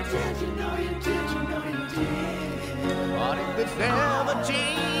know you did, you know you did, you know you did. But if this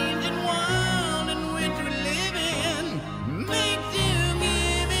ever-changing world in which we live in makes you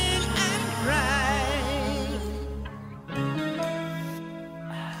give in and cry,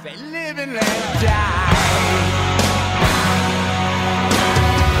 say, live and let die.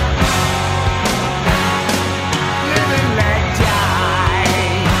 Live and let die.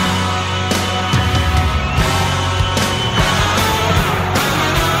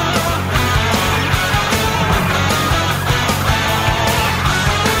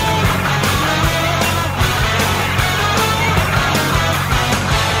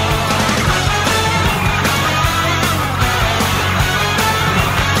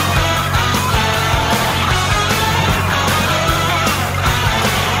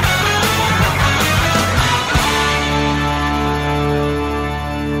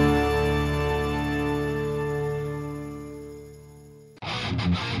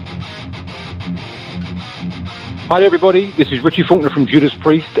 Hi everybody, this is Richie Faulkner from Judas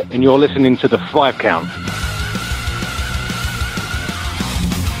Priest, and you're listening to The 5 Count.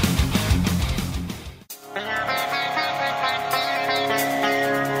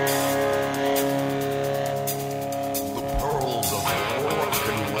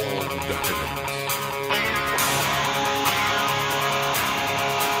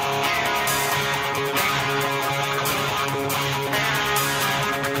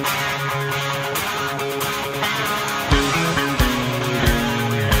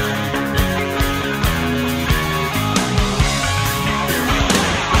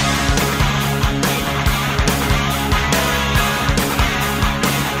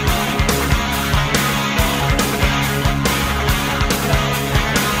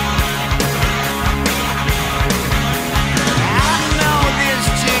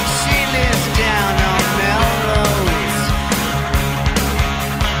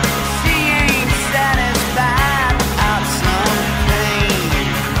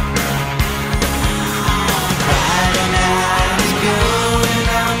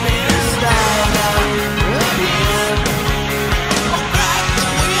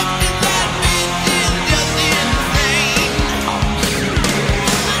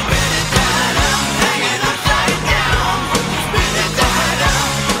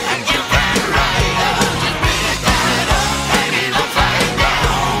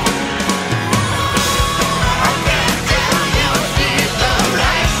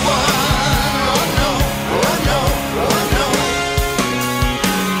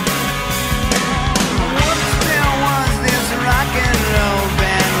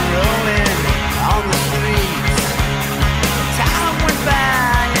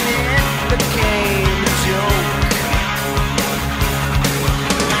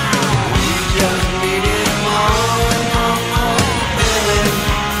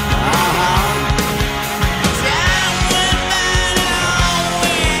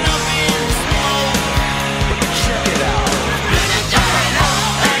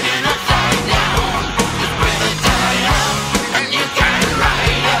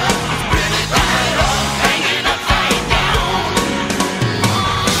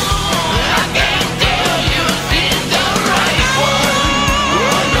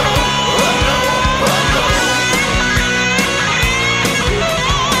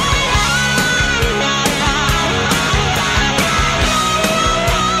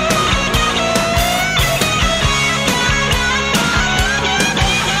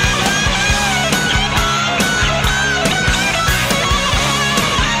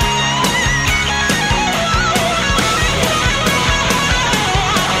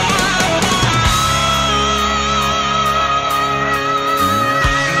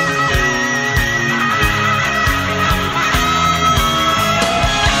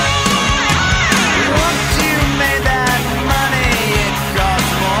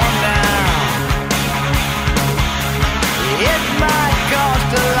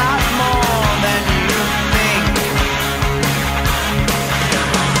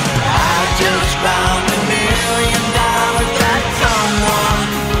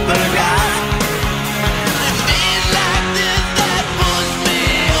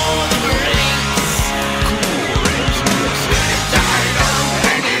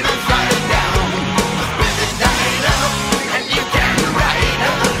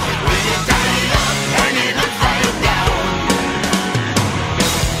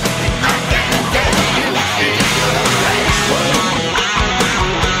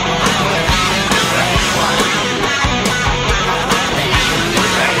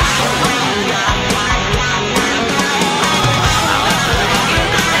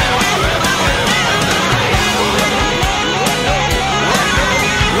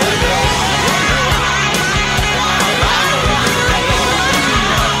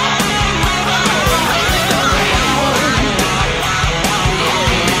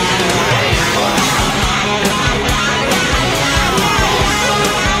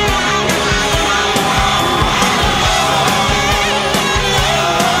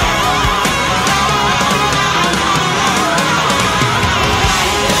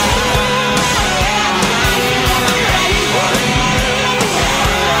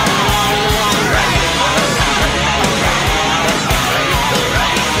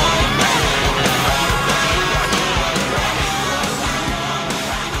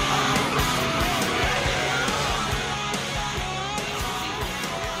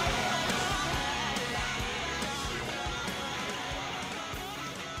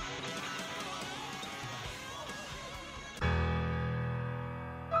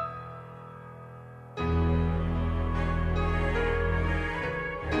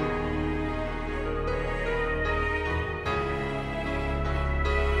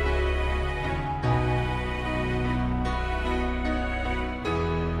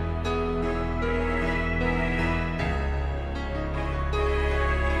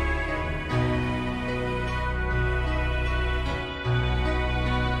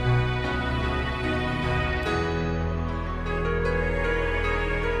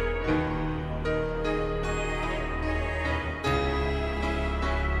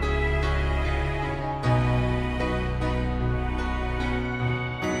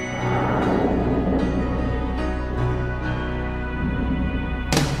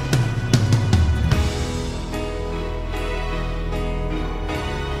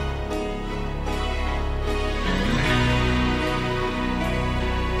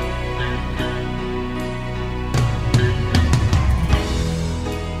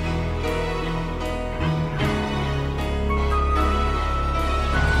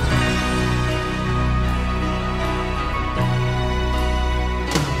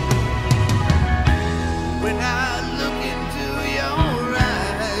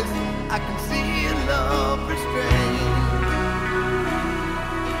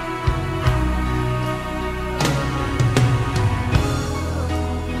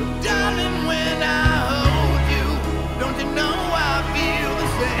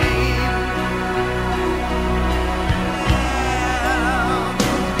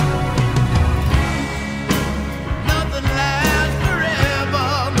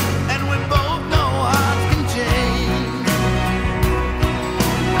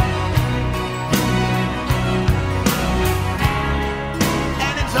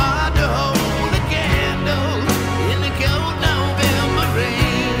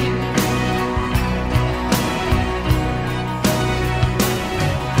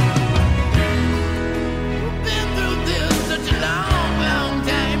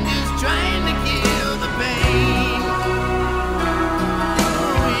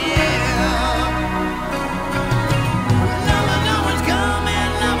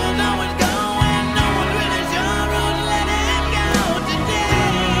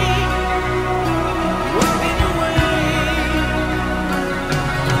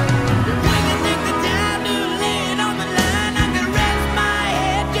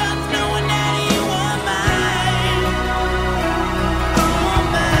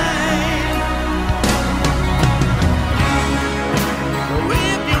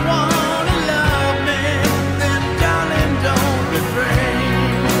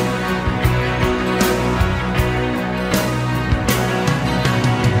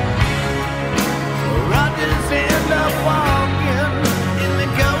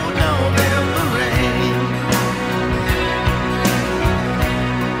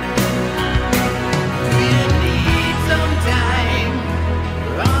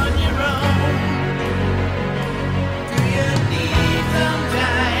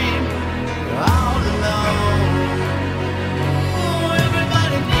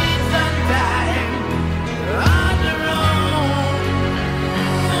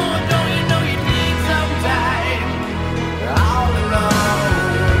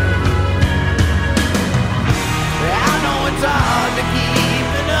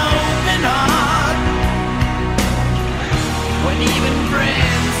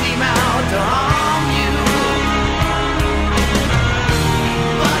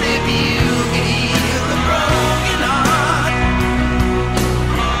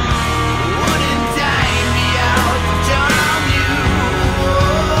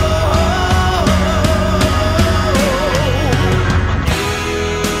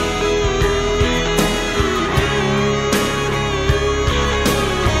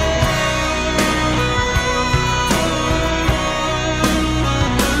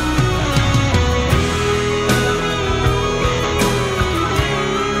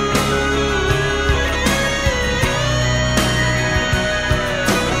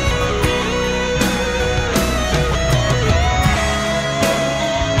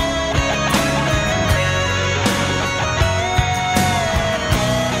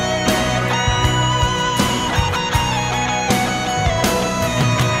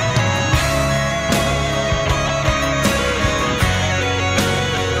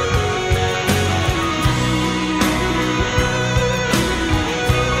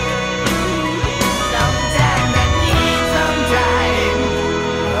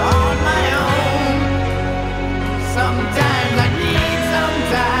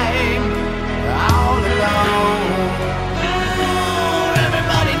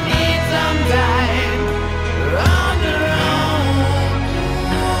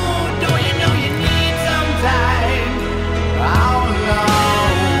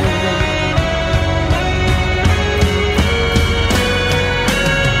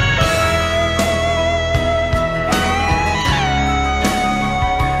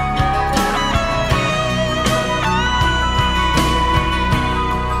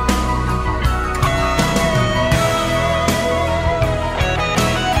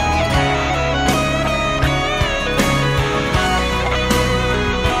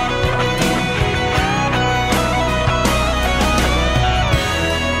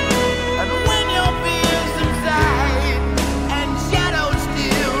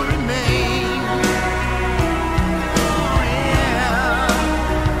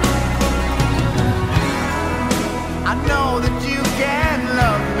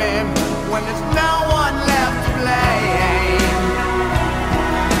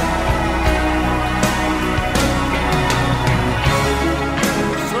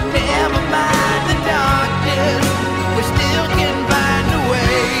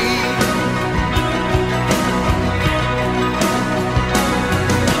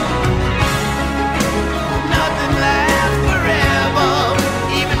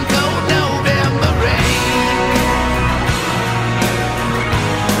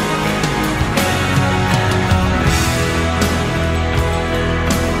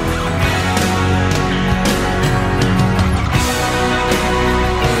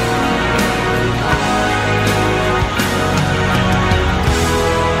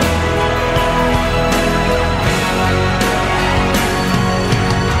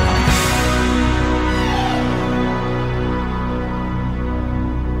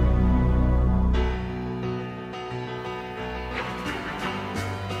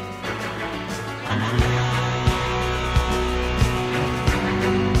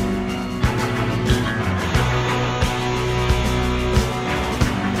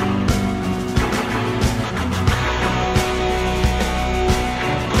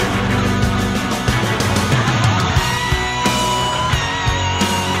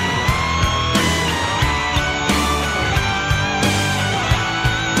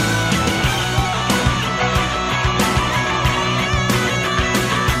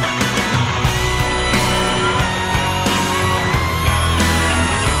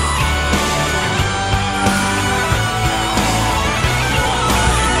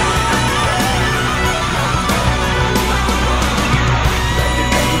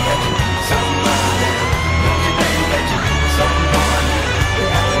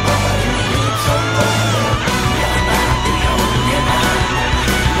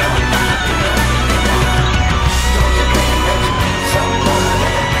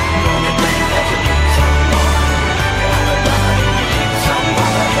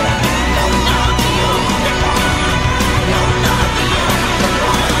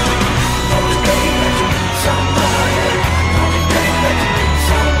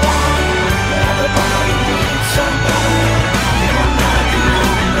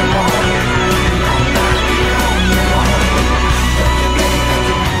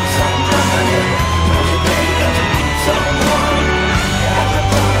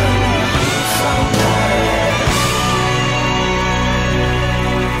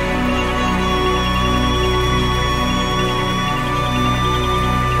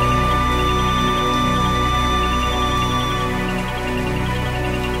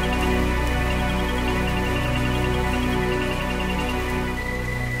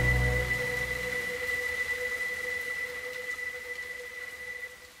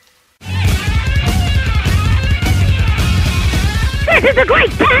 This is the Great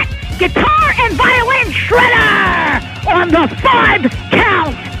Pat Guitar and Violin Shredder on the 5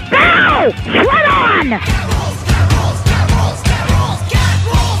 Count. Bow! Shred on!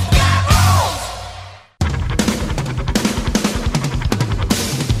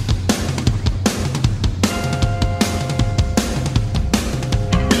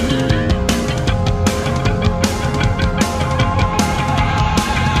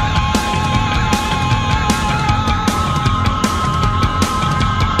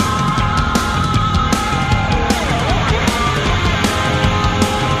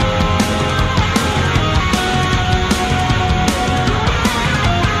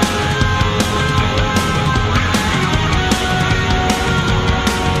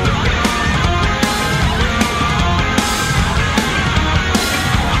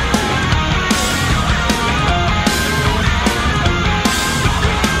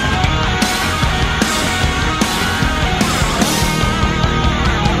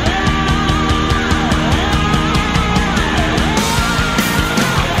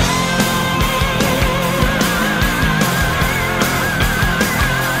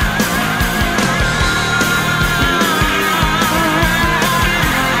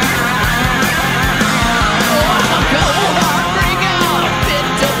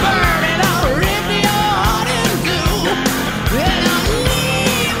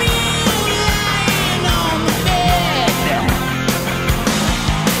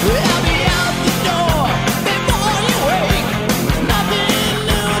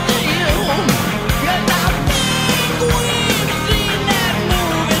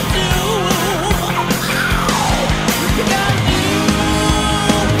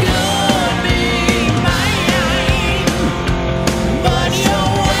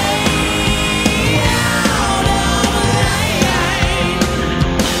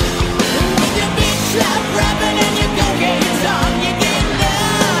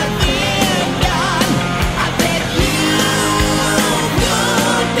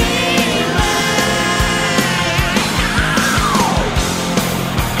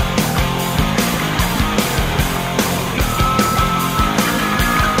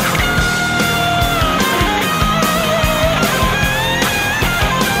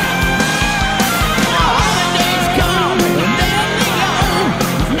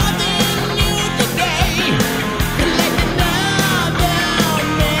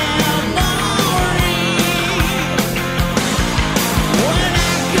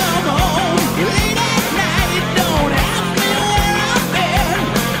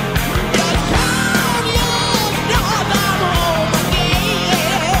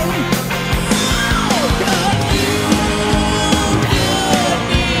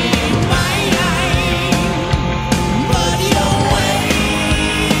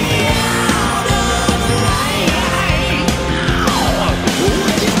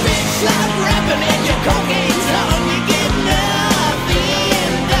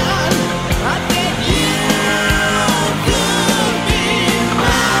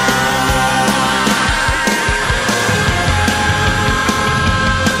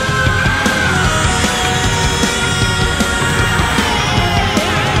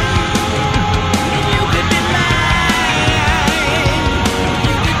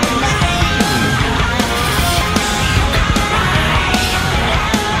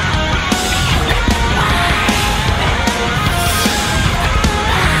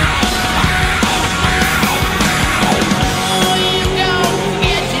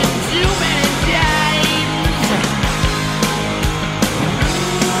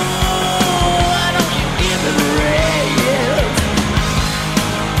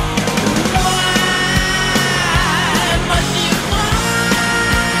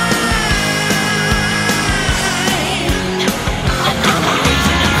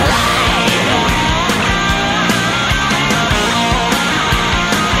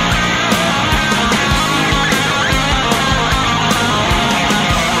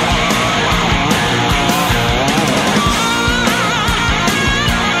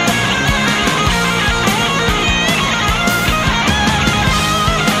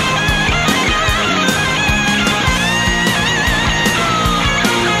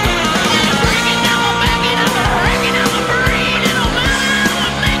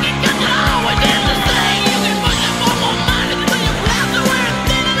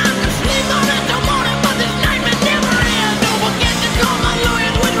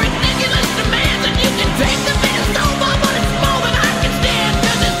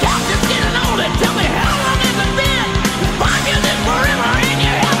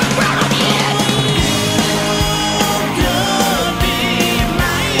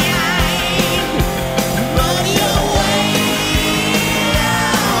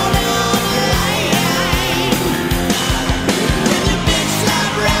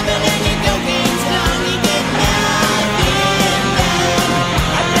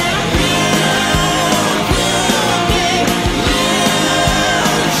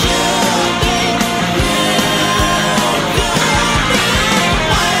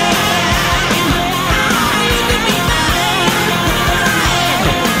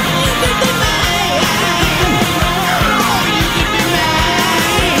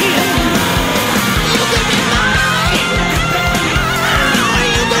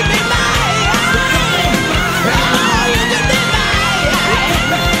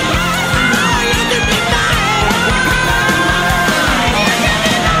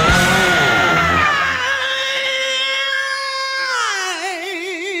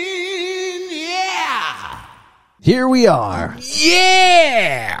 Here we are.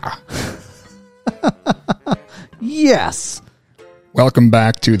 Yeah! Yes. Welcome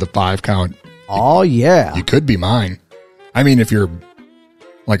back to the 5 Count. Oh, yeah. You could be mine. I mean, if you're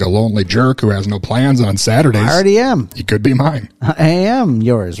like a lonely jerk who has no plans on Saturdays, I already am. you could be mine. I am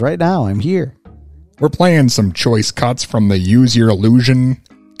yours right now. I'm here. We're playing some choice cuts from the Use Your Illusion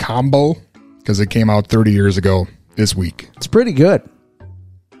combo because it came out 30 years ago this week. It's pretty good.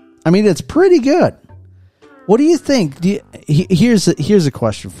 I mean, it's pretty good. What do you think? Here's a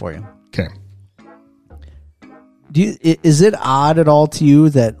question for you. Okay. Is it odd at all to you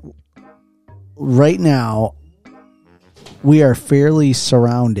that right now we are fairly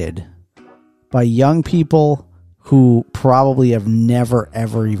surrounded by young people who probably have never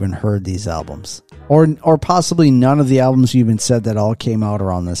ever even heard these albums, or possibly none of the albums you even said that all came out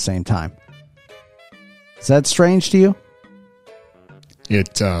around the same time? Is that strange to you?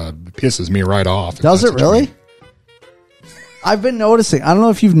 It pisses me right off. Does it really? I've been noticing. I don't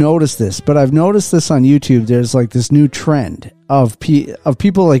know if you've noticed this, but I've noticed this on YouTube. There's like this new trend of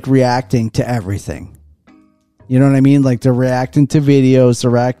people like reacting to everything. You know what I mean? Like they're reacting to videos,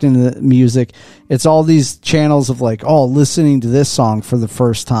 they're reacting to music. It's all these channels of like, oh, listening to this song for the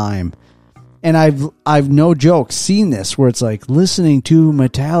first time. And I've no joke seen this where it's like listening to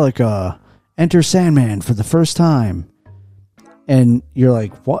Metallica, Enter Sandman for the first time. And you're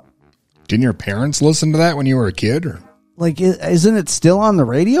like, what? Didn't your parents listen to that when you were a kid? Or? Like, isn't it still on the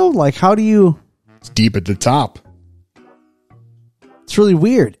radio? Like, how do you... It's deep at the top. It's really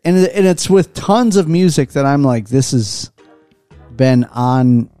weird. And it's with tons of music that I'm like, this has been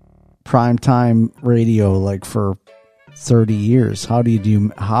on primetime radio like for 30 years. How?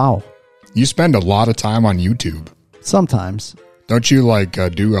 You spend a lot of time on YouTube. Sometimes. Don't you like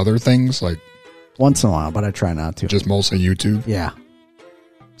do other things? Like once in a while, but I try not to. Just mostly YouTube? Yeah.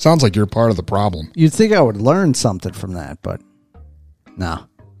 Sounds like you're part of the problem. You'd think I would learn something from that, but no.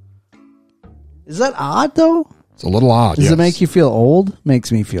 Is that odd, though? It's a little odd, Does yes. it make you feel old?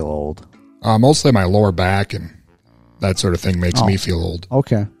 Makes me feel old. Mostly my lower back and that sort of thing makes me feel old.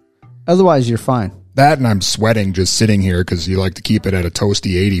 Okay. Otherwise, you're fine. That and I'm sweating just sitting here because you like to keep it at a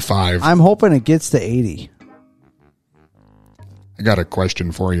toasty 85. I'm hoping it gets to 80. I got a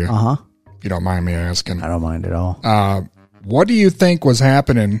question for you. Uh-huh. If you don't mind me asking. I don't mind at all. What do you think was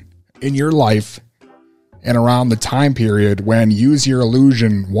happening in your life and around the time period when Use Your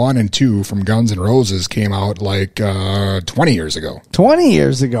Illusion 1 and 2 from Guns N' Roses came out like 20 years ago? 20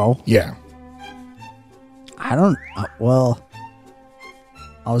 years ago? Yeah. I don't... well,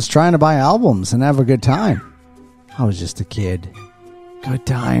 I was trying to buy albums and have a good time. I was just a kid. Good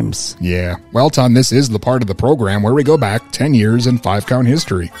times. Yeah. Well, Ton, this is the part of the program where we go back 10 years in 5 Count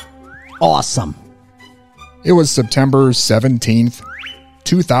history. Awesome. It was September 17th,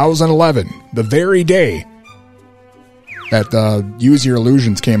 2011, the very day that Use Your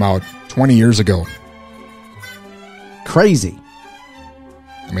Illusions came out 20 years ago. Crazy.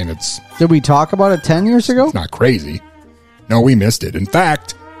 I mean, it's... Did we talk about it 10 years ago? It's not crazy. No, we missed it. In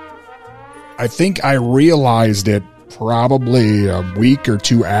fact, I think I realized it probably a week or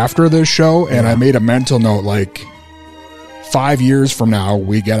two after this show, and I made a mental note like 5 years from now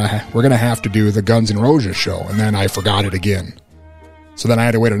we're gonna have to do the Guns N' Roses show, and then I forgot it again. So then I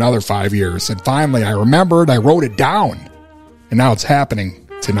had to wait another 5 years, and finally I remembered. I wrote it down, and now it's happening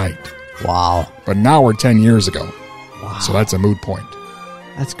tonight. Wow! But now we're 10 years ago. Wow! So that's a moot point.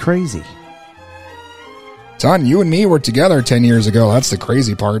 That's crazy. Ton, you and me were together 10 years ago. That's the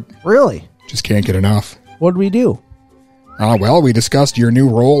crazy part. Really? Just can't get enough. What'd we do? Well, we discussed your new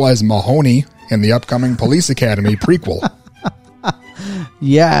role as Mahoney in the upcoming Police Academy prequel.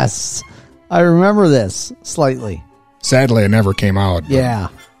 Yes. I remember this slightly. Sadly, it never came out. Yeah.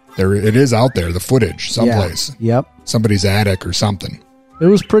 It is out there, the footage, someplace. Yeah. Yep. Somebody's attic or something. It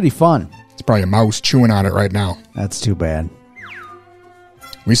was pretty fun. It's probably a mouse chewing on it right now. That's too bad.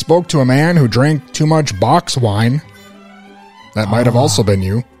 We spoke to a man who drank too much box wine. That might have also been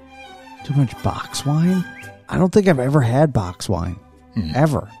you. Too much box wine? I don't think I've ever had box wine.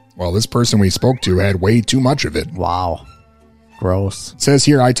 Ever. Well, this person we spoke to had way too much of it. Wow. Gross. It says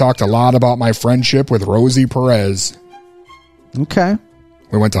here, I talked a lot about my friendship with Rosie Perez. Okay.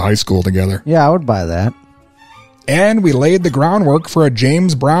 We went to high school together. Yeah, I would buy that. And we laid the groundwork for a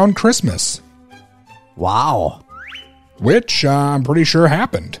James Brown Christmas. Wow. Which I'm pretty sure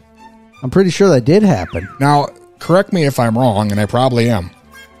happened. I'm pretty sure that did happen. Now, correct me if I'm wrong, and I probably am.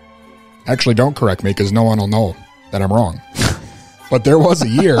 Actually, don't correct me because no one will know that I'm wrong. But there was a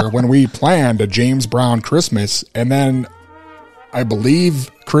year when we planned a James Brown Christmas, and then I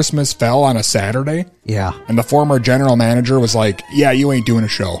believe Christmas fell on a Saturday. Yeah. And the former general manager was like, yeah, you ain't doing a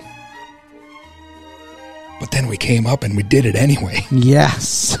show. But then we came up and we did it anyway.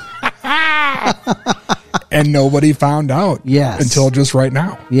 Yes. And nobody found out. Yes. Until just right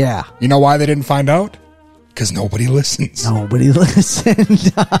now. Yeah. You know why they didn't find out? Because nobody listens. Nobody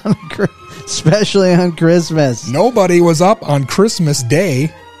listened, especially on Christmas. Nobody was up on Christmas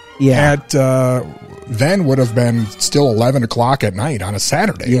Day. Yeah. At then would have been still 11 o'clock at night on a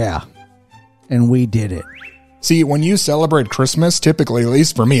Saturday. Yeah. And we did it. See, when you celebrate Christmas, typically, at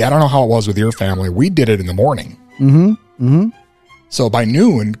least for me, I don't know how it was with your family, we did it in the morning. Mm-hmm. Mm-hmm. So by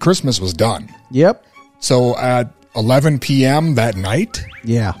noon, Christmas was done. Yep. So at 11 p.m. that night,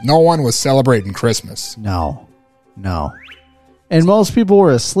 yeah, no one was celebrating Christmas. No. And most people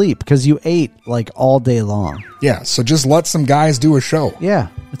were asleep because you ate like all day long. Yeah, so just let some guys do a show. Yeah,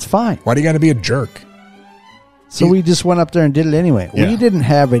 it's fine. Why do you got to be a jerk? So we just went up there and did it anyway. Yeah. We didn't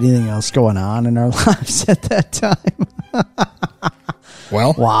have anything else going on in our lives at that time.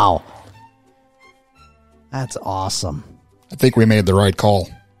 Well, wow. That's awesome. I think we made the right call.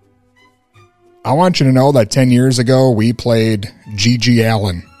 I want you to know that 10 years ago, we played G.G.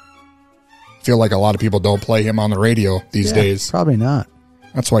 Allen. I feel like a lot of people don't play him on the radio these days. Probably not.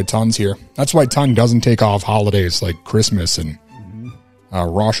 That's why Tun's here. That's why Tun doesn't take off holidays like Christmas and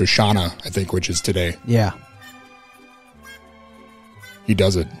Rosh Hashanah, I think, which is today. Yeah. He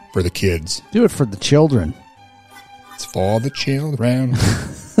does it for the kids. Do it for the children. It's for the children.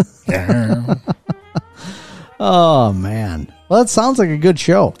 Yeah. Oh, man. Well, that sounds like a good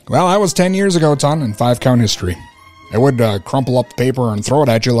show. Well, that was 10 years ago, Ton, in 5-count history. I would crumple up the paper and throw it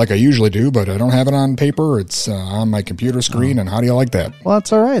at you like I usually do, but I don't have it on paper. It's on my computer screen, and how do you like that? Well,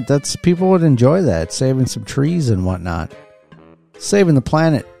 that's all right. People would enjoy that, saving some trees and whatnot. Saving the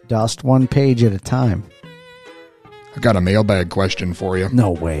planet, Dust, one page at a time. I got a mailbag question for you.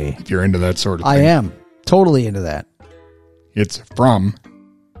 No way. If you're into that sort of thing. I am. Totally into that. It's from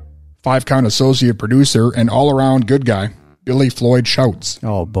 5-count associate producer and all-around good guy, Billy Floyd Shouts.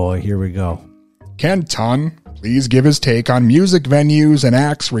 Oh, boy. Here we go. Can Ton please give his take on music venues and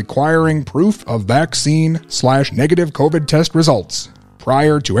acts requiring proof of vaccine/negative COVID test results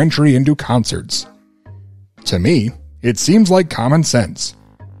prior to entry into concerts? To me, it seems like common sense,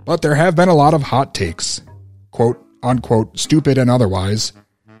 but there have been a lot of hot takes. Quote, unquote, stupid and otherwise.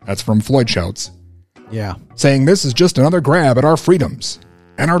 That's from Floyd Shouts. Yeah. Saying this is just another grab at our freedoms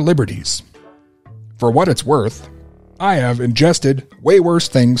and our liberties. For what it's worth, I have ingested way worse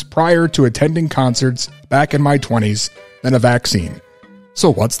things prior to attending concerts back in my 20s than a vaccine.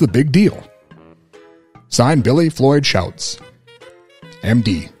 So what's the big deal? Signed, Billy Floyd Shouts.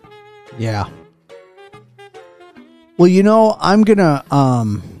 MD. Yeah. Well, you know, I'm going to...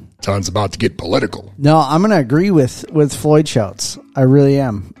 Ton's about to get political. No, I'm going to agree with Floyd Shouts. I really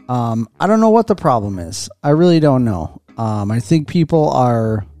am. I don't know what the problem is. I really don't know. I think people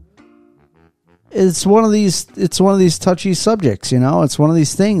are... It's one of these touchy subjects, you know. It's one of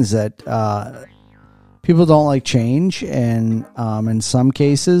these things that people don't like change, and in some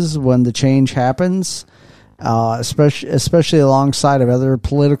cases, when the change happens, especially alongside of other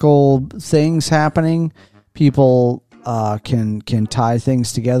political things happening, people can tie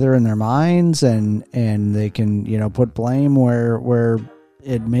things together in their minds, and they can put blame where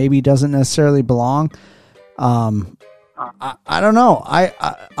it maybe doesn't necessarily belong. I don't know.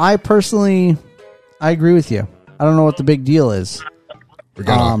 I personally. I agree with you. I don't know what the big deal is. We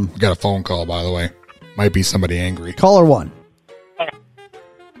got a phone call, by the way. Might be somebody angry. Caller 1.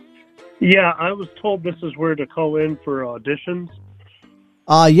 Yeah, I was told this is where to call in for auditions.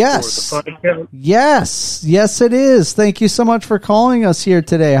 Yes. Yes, it is. Thank you so much for calling us here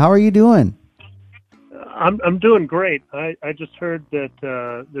today. How are you doing? I'm doing great. I just heard that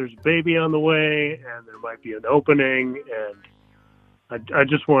there's a baby on the way, and there might be an opening, and I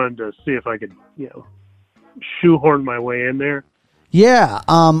just wanted to see if I could, shoehorn my way in there. Yeah.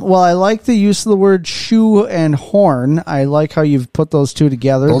 Well, I like the use of the word shoe and horn. I like how you've put those two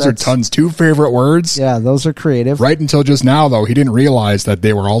together. Those are Ton's two favorite words. Yeah, those are creative. Right until just now, though, he didn't realize that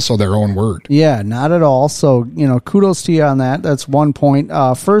they were also their own word. Yeah, not at all. So, kudos to you on that. That's 1 point.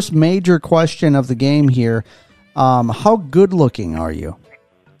 First major question of the game here. How good looking are you?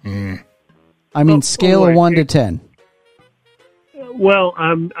 I mean, scale of 1 to 10. Well,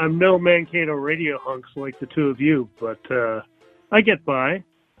 I'm no Mankato radio hunks like the two of you, but I get by.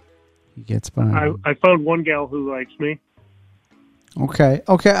 He gets by. I found one gal who likes me. Okay.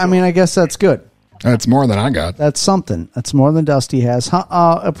 I mean, I guess that's good. That's more than I got. That's something. That's more than Dusty has.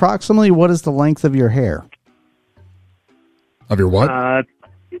 Approximately, what is the length of your hair? Of your what?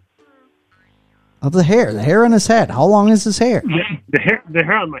 Of the hair. The hair on his head. How long is his hair? The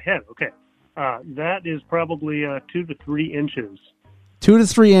hair on my head. Okay. That is probably 2 to 3 inches. 2 to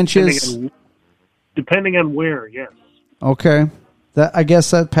 3 inches. depending on where, yes. Okay. That, I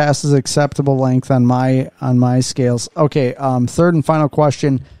guess that passes acceptable length on my scales. Okay, third and final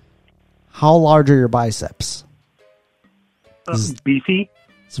question. How large are your biceps? Beefy.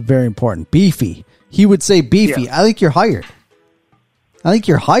 It's very important. Beefy. He would say beefy. Yeah. I think you're hired.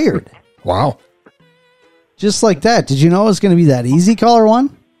 Wow. Just like that. Did you know it was going to be that easy, caller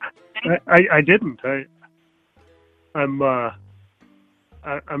one? I didn't. I'm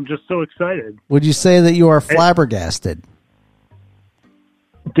just so excited. Would you say that you are flabbergasted?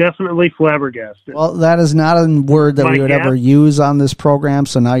 Definitely flabbergasted. Well, that is not a word that My we would gap? ever use on this program,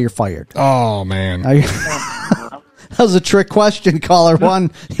 so now you're fired. Oh, man. That was a trick question, caller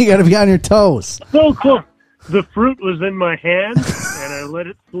one. You got to be on your toes. So close. The fruit was in my hand, and I let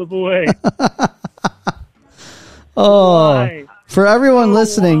it slip away. Oh, Why? for everyone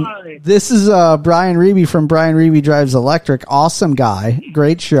listening, why? this is Brian Reeby from Brian Reeby Drives Electric. Awesome guy.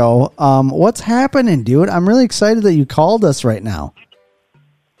 Great show. What's happening, dude? I'm really excited that you called us right now.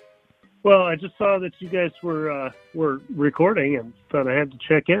 Well, I just saw that you guys were recording and thought I had to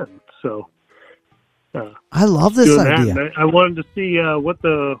check in. So I love this doing that. idea. And I wanted to see what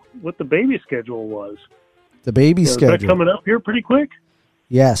the baby schedule was. The baby Is schedule. that coming up here pretty quick?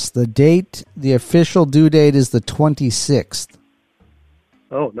 Yes, the official due date is the 26th.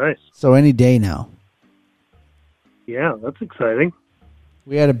 Oh, nice. So any day now. Yeah, that's exciting.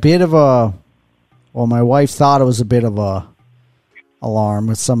 We had a bit of my wife thought it was a bit of a alarm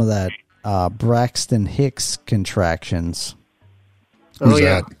with some of that Braxton Hicks contractions. Who's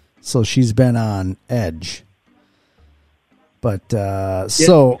that? So she's been on edge. But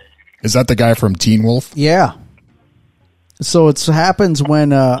so Is that the guy from Teen Wolf? yeah. So it happens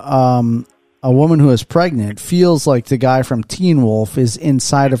when a woman who is pregnant feels like the guy from Teen Wolf is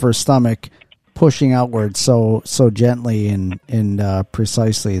inside of her stomach, pushing outward so gently and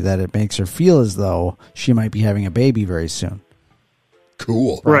precisely that it makes her feel as though she might be having a baby very soon.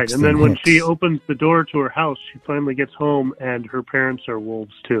 Cool. Right, and then when Hicks. she opens the door to her house, she finally gets home, and her parents are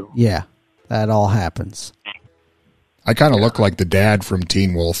wolves too. Yeah, that all happens. I kind of look like the dad from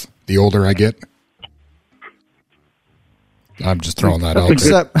Teen Wolf the older I get. I'm just throwing that out there.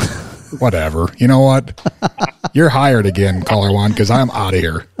 Except, Whatever. You know what? You're hired again, caller one, because I'm out of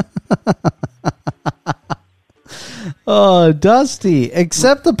here. oh, Dusty.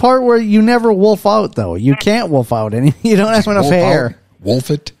 Except the part where you never wolf out, though. You can't wolf out any. You don't have enough Wolf hair. out,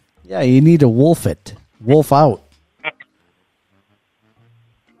 wolf it. Yeah, you need to wolf it. Wolf out.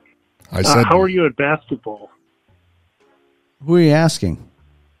 I said, How are you at basketball? Who are you asking?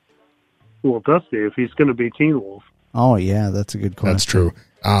 Well, Dusty, if he's going to be Teen Wolf. Oh, yeah, that's a good question. that's true.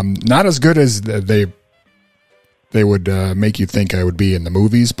 Not as good as they would make you think I would be in the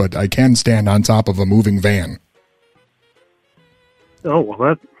movies, but I can stand on top of a moving van. Oh,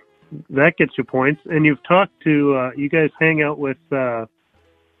 well, that gets you points. And you've talked to, you guys hang out with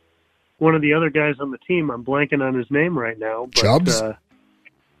one of the other guys on the team. I'm blanking on his name right now. But, Chubbs?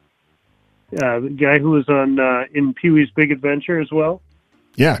 the guy who was on in Pee-wee's Big Adventure as well.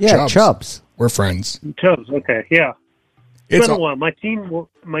 Yeah, Yeah, Chubbs. We're friends. Chubbs, okay, yeah. It's been a while. My Teen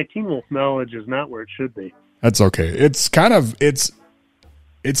Wolf knowledge is not where it should be. That's okay. It's kind of it's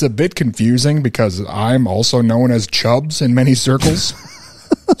a bit confusing because I'm also known as Chubbs in many circles.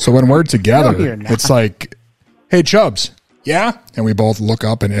 So when we're together, No, you're not. it's like, "Hey, Chubbs, yeah," and we both look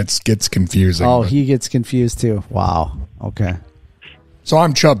up, and it gets confusing. Oh, But- he gets confused, too. Wow. Okay. so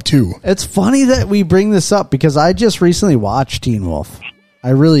I'm Chubb too. It's funny that we bring this up because I just recently watched Teen Wolf. I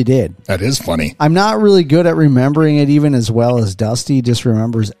really did. That is funny. I'm not really good at remembering it even as well as Dusty just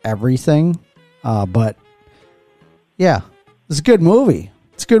remembers everything. But yeah, it's a good movie.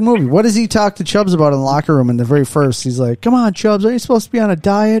 It's a good movie. What does he talk to Chubbs about in the locker room in the very first? He's like, come on, Chubbs, are you supposed to be on a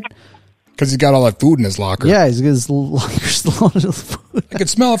diet? Because he's got all that food in his locker. Yeah, he's got his locker's loaded with food. I can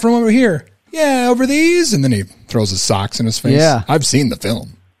smell it from over here. Yeah, over these. And then he throws his socks in his face. Yeah. I've seen the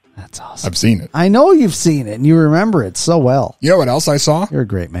film. That's awesome. I've seen it. I know you've seen it and you remember it so well. You know what else I saw? You're a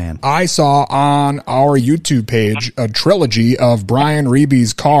great man. I saw on our YouTube page a trilogy of Brian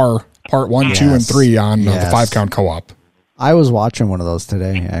Reeby's Car, Part 1, 2, and 3 on the Yes. 5-count co-op. I was watching one of those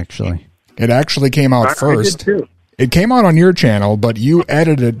today, actually. It actually came out first. I did too. It came out on your channel, but you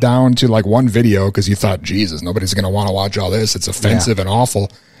edited it down to like one video because you thought, Jesus, nobody's going to want to watch all this. It's offensive and awful.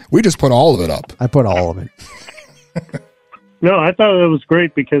 We just put all of it up. I put all of it. No, I thought it was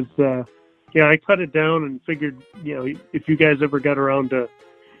great because, I cut it down and figured, if you guys ever got around to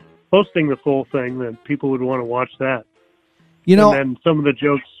posting the full thing, then people would want to watch that. You know, and then some of the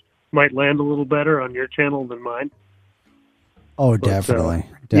jokes might land a little better on your channel than mine. oh, But, definitely.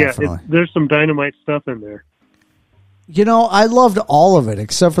 Yeah, Definitely. there's some dynamite stuff in there. You know, I loved all of it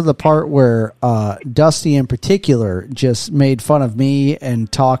except for the part where Dusty in particular just made fun of me and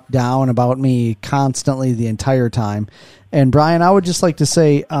talked down about me constantly the entire time. And Brian, I would just like to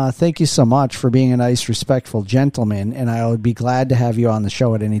say thank you so much for being a nice, respectful gentleman, and I would be glad to have you on the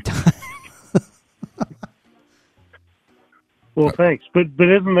show at any time. Well, thanks. But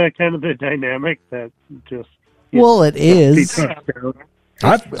isn't that kind of the dynamic that just... Well, it is.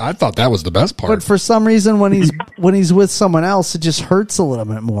 I thought that was the best part. But for some reason, when he's with someone else, it just hurts a little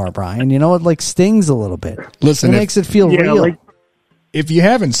bit more, Brian. You know, it like stings a little bit. Listen, it makes it feel real. If you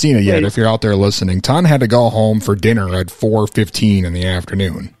haven't seen it yet, if you're out there listening, Ton had to go home for dinner at 4:15 in the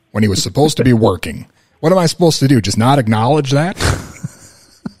afternoon when he was supposed to be working. What am I supposed to do? Just not acknowledge that?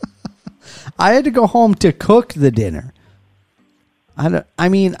 I had to go home to cook the dinner. I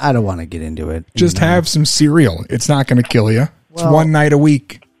don't want to get into it. Just have some cereal. It's not going to kill you. It's Well, one night a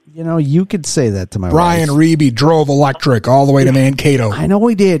week. You know, you could say that to my Brian wife. Reeby drove electric all the way to Mankato. I know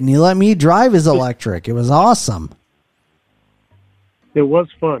he did, and he let me drive his electric. It was awesome. It was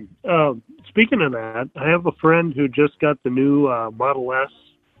fun. Speaking of that, I have a friend who just got the new Model S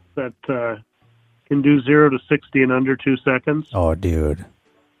that can do 0 to 60 in under 2 seconds. Oh, dude.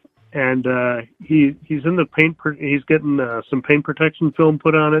 And he's in the paint. He's getting some paint protection film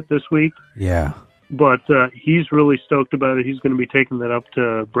put on it this week. Yeah. But he's really stoked about it. He's going to be taking that up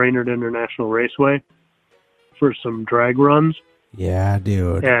to Brainerd International Raceway for some drag runs. Yeah,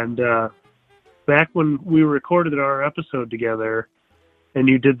 dude. And back when we recorded our episode together and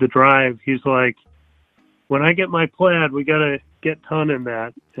you did the drive, he's like, when I get my plaid, we got to get Ton in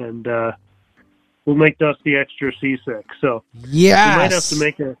that. And we'll make Dusty extra seasick. So yes,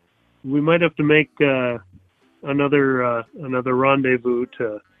 we might have to make another rendezvous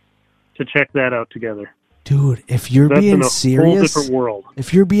to check that out together. Dude, if you're That's being in a serious, whole different world.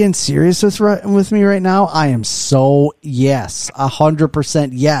 If you're being serious with me right now, I am so yes, 100%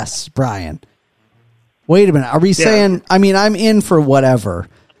 yes, Brian. Wait a minute, are we saying? I mean, I'm in for whatever,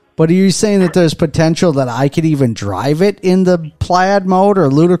 but are you saying that there's potential that I could even drive it in the plaid mode or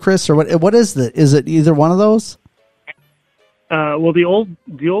ludicrous or what? What is it? Is it either one of those? Well, the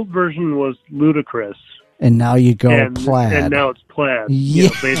old version was ludicrous. And now you go and, plaid. And now it's plaid. Yeah. You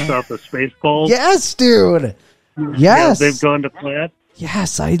know, based off of Spaceballs. Yes, dude. Yes. Yeah, they've gone to plaid.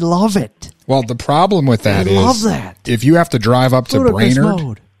 Yes, I love it. Well, the problem with that I love that. if you have to drive up to Ludicrous Brainerd,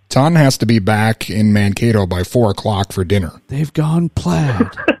 mode. Ton has to be back in Mankato by 4 o'clock for dinner. They've gone plaid.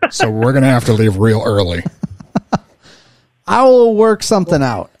 So we're going to have to leave real early. I will work something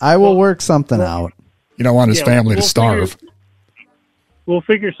out. I will work something out. You don't want his family to starve. We'll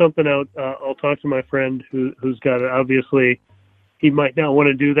figure something out. I'll talk to my friend who's got it. Obviously, he might not want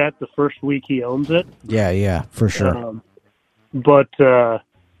to do that the first week he owns it. Yeah, for sure. But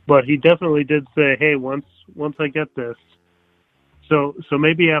he definitely did say, "Hey, once I get this, so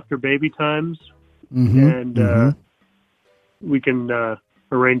maybe after baby times, and we can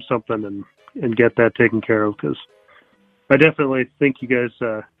arrange something and get that taken care of." Because I definitely think you guys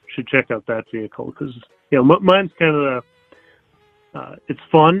should check out that vehicle because mine's kind of it's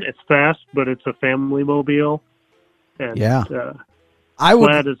fun, it's fast, but it's a family mobile. And,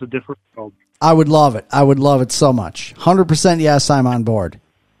 plaid is a different world. I would love it. I would love it so much. 100% yes, I'm on board.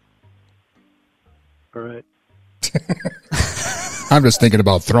 All right. I'm just thinking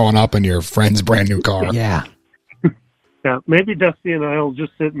about throwing up in your friend's brand new car. Yeah. Yeah, maybe Dusty and I will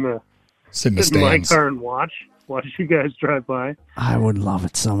just sit in my stands. car and watch you guys drive by. I would love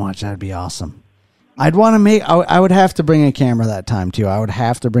it so much. That'd be awesome. I'd want to make. I would have to bring a camera that time too. I would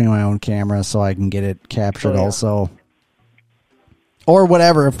have to bring my own camera so I can get it captured also, or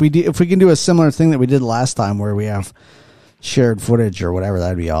whatever. If we can do a similar thing that we did last time where we have shared footage or whatever,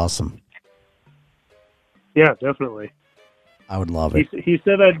 that'd be awesome. Yeah, definitely. I would love it. He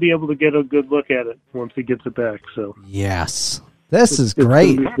said I'd be able to get a good look at it once he gets it back. So yes, this is it's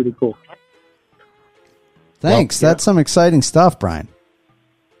great. gonna be pretty cool. Thanks. That's some exciting stuff, Brian.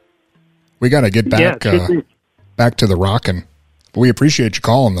 We got to get back back to the rockin'. We appreciate you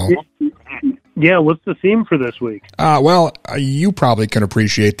calling, though. Yeah, what's the theme for this week? Well, you probably can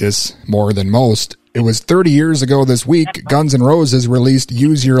appreciate this more than most. It was 30 years ago this week, Guns N' Roses released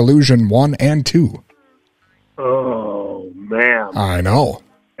Use Your Illusion 1 and 2. Oh, man. I know.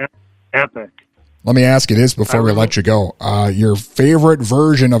 Epic. Let me ask you this before we let you go. Your favorite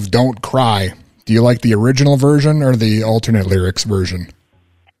version of Don't Cry, do you like the original version or the alternate lyrics version?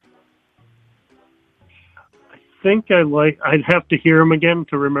 Think I'd have to hear them again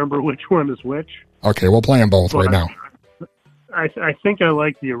to remember which one is which. Okay, we'll play them both right now. I think I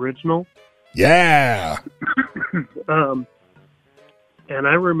like the original. Yeah. And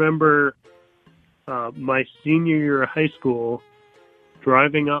I remember my senior year of high school,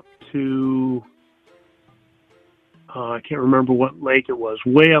 driving up to, I can't remember what lake it was,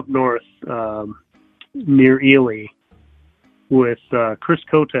 way up north near Ely, with Chris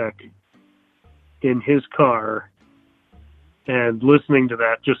Kotek in his car and listening to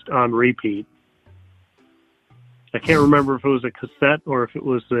that just on repeat. I can't remember if it was a cassette or if it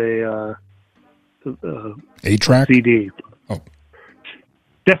was a 8-track? CD. Oh.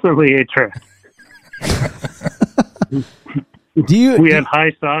 Definitely 8-track. We had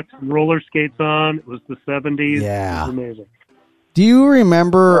high socks and roller skates on. It was the 70s. Yeah. It was amazing. Do you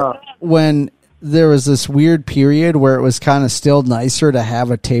remember when there was this weird period where it was kind of still nicer to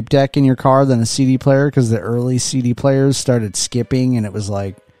have a tape deck in your car than a CD player because the early CD players started skipping and it was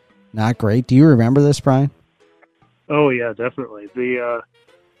like not great? Do you remember this, Brian? Oh yeah, definitely.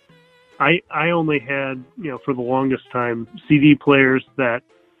 I only had, for the longest time, CD players that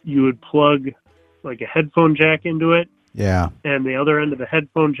you would plug like a headphone jack into it. Yeah. And the other end of the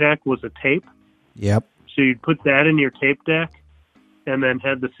headphone jack was a tape. Yep. So you'd put that in your tape deck and then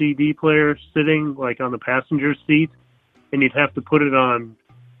had the CD player sitting like on the passenger seat, and you'd have to put it on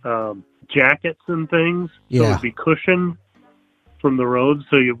jackets and things. So it'd be cushioned from the road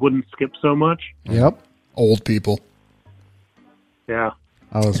so you wouldn't skip so much. Yep. Old people. Yeah.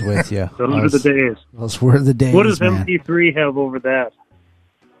 I was with you. Those were the days. Those were the days, What does man. MP3 have over that?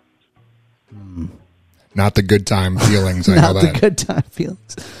 Not the good time feelings. I Not know the that. good time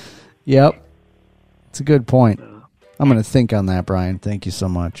feelings. Yep. It's a good point. I'm going to think on that, Brian. Thank you so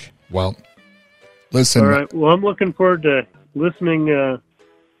much. Well, listen. All right. Well, I'm looking forward to listening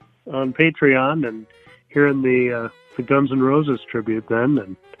on Patreon and hearing the Guns N' Roses tribute then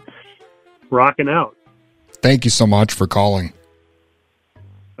and rocking out. Thank you so much for calling.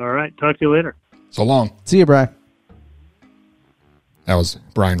 All right. Talk to you later. So long. See you, Brian. That was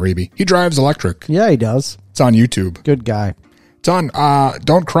Brian Reeby. He drives electric. Yeah, he does. It's on YouTube. Good guy. It's on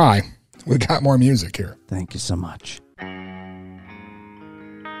Don't Cry. We got more music here. Thank you so much.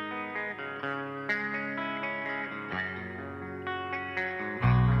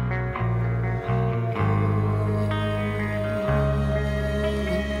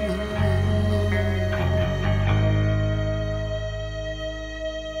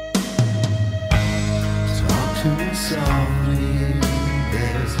 Talk to me softly,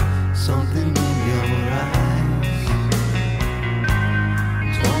 there's something in your eyes.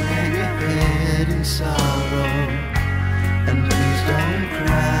 Don't hang your head in sorrow, and please don't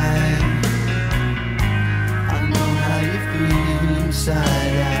cry. I know how you feel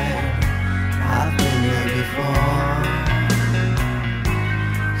inside, I've been there before.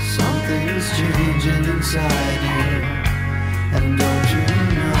 Something's changing inside you, and don't you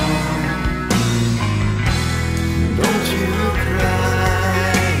know? Don't you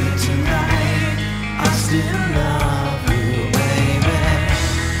cry tonight, I still love you, baby.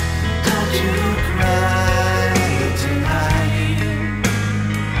 Don't you cry tonight.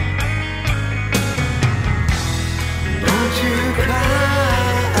 Don't you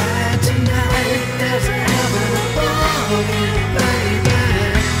cry tonight, there's a heaven above you, baby.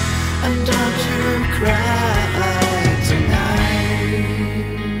 And don't you cry tonight.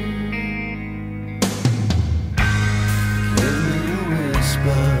 Give me a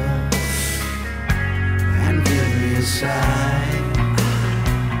whisper and give me a sigh.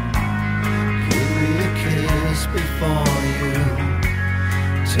 Give me a kiss before you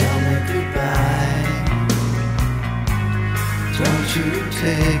tell me goodbye. Don't you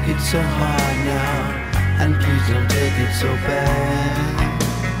take it so hard now, and please don't take it so bad.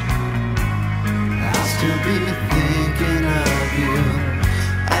 I'll still be thinking of you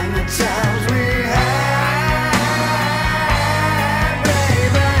and the times we had,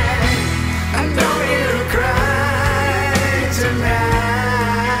 baby. And don't you cry tonight.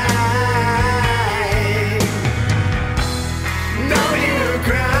 Don't you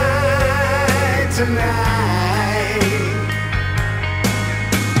cry tonight.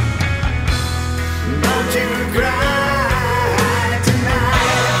 Don't you cry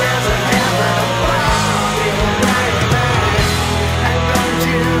tonight. There's a heaven above you.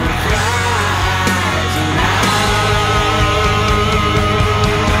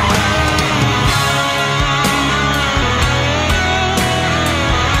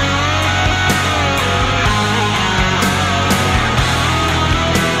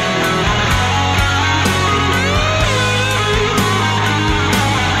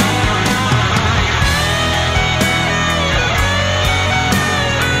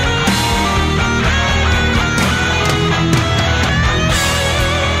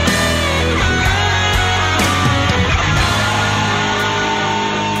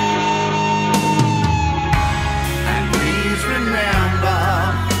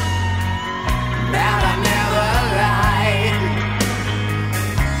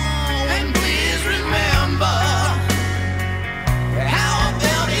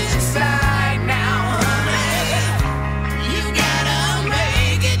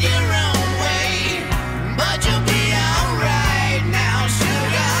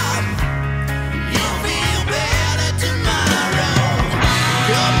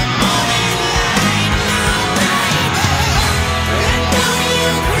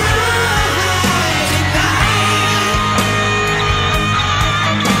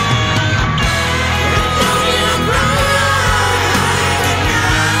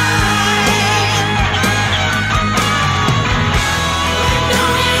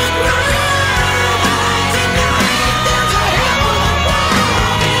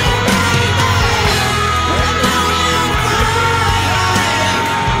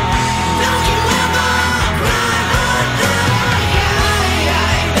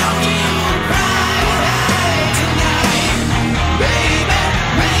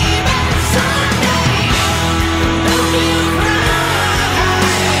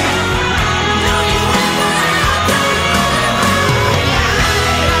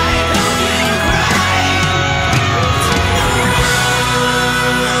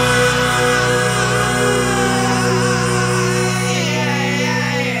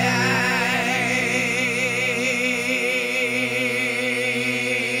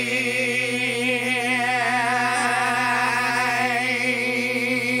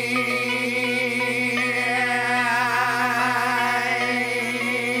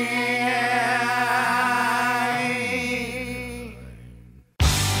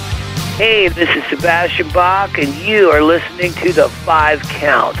 Hey, this is Sebastian Bach, and you are listening to the 5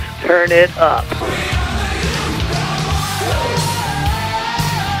 Count. Turn it up.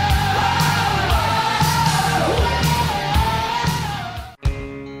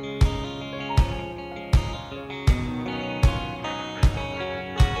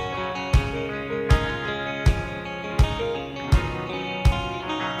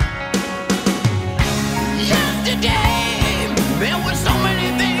 Yesterday, there were so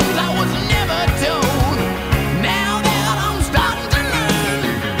many things I was never told. Now that I'm starting to learn,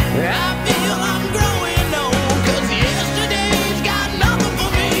 I feel I'm growing.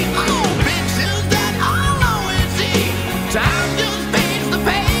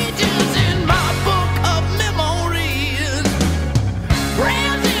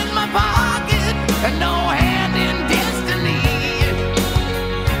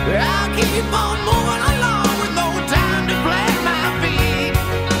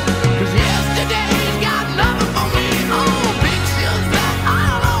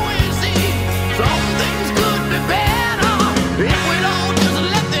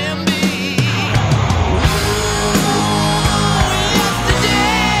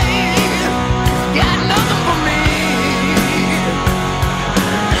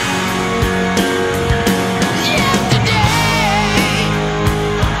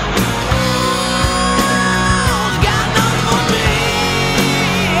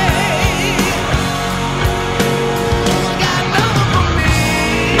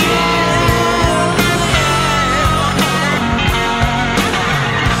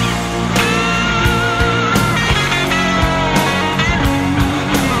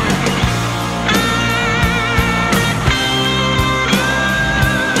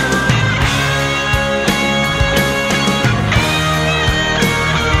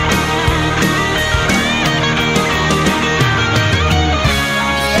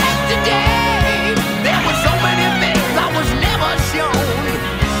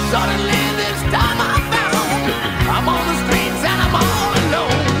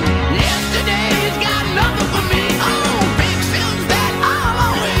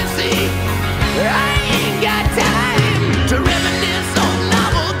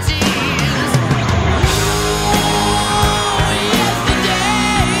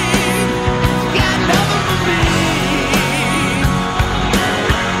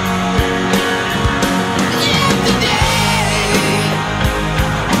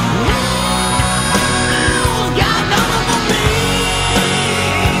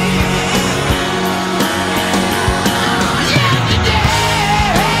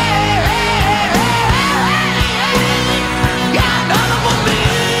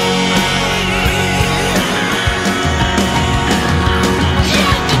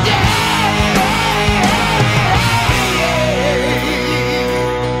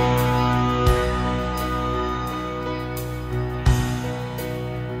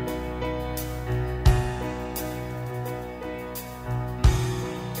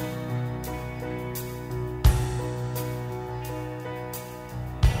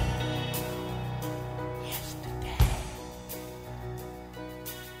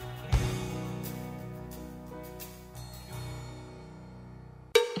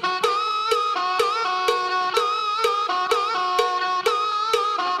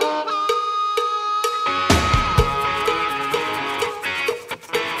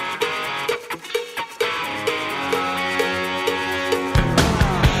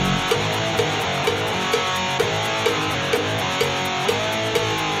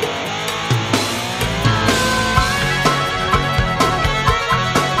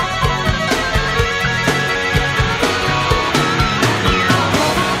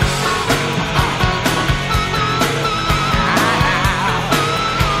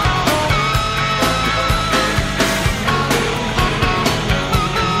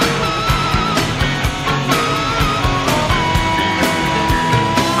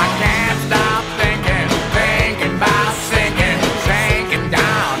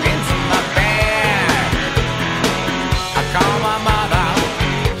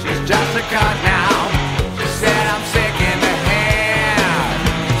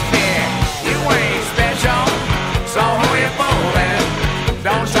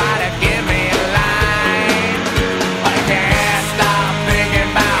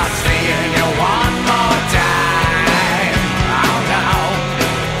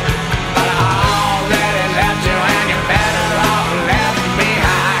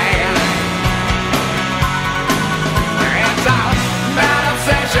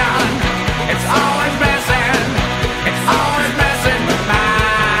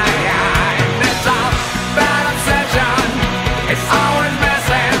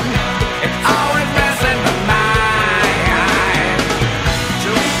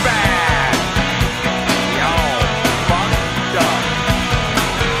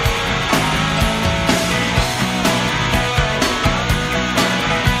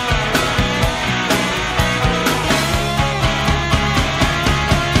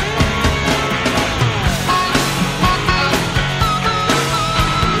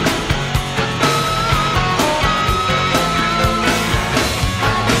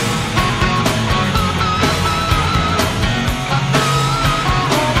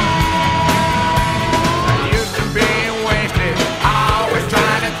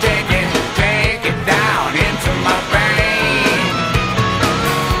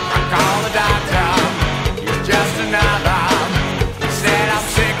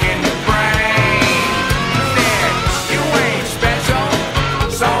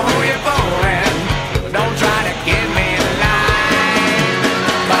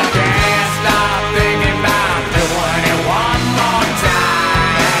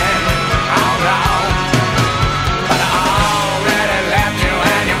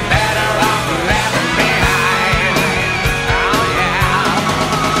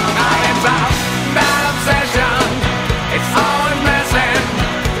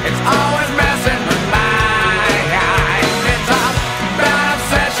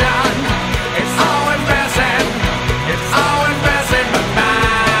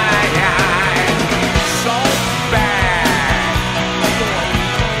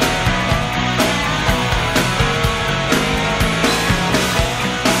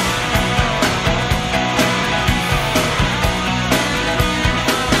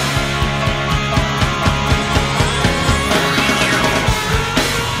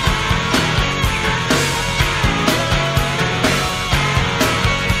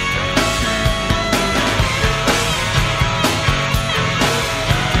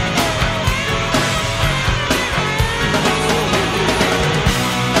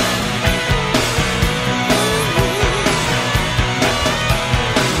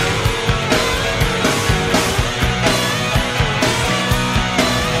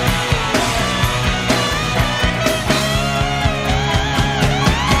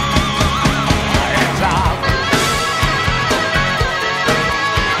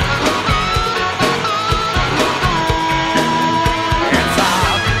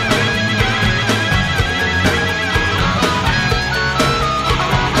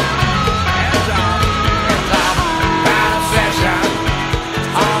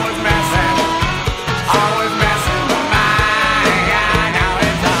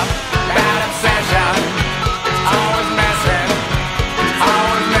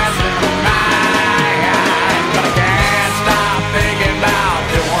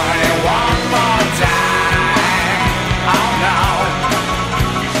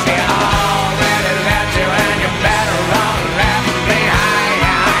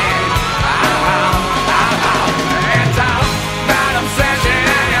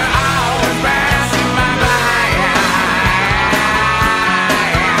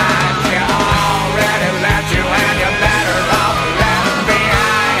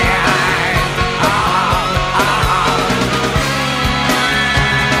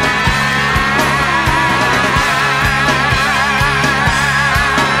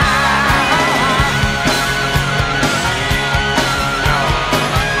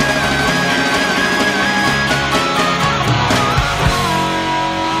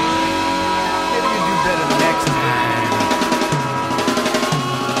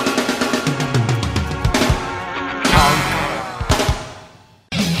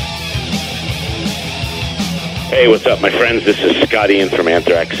 Hey, what's up, my friends? This is Scott Ian from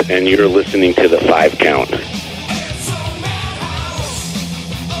Anthrax, and you're listening to The 5 Count.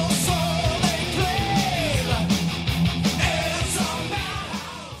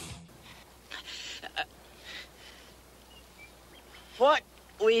 What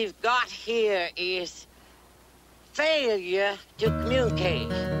we've got here is failure to communicate.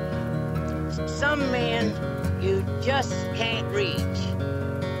 Some men you just can't reach.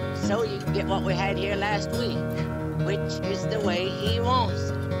 So you get what we had here last week, which is the way he wants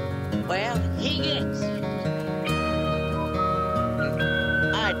it. Well, he gets it.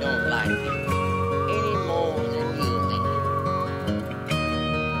 I don't like it any more than you do.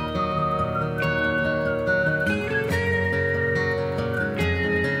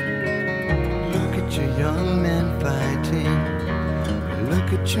 Look at your young men fighting.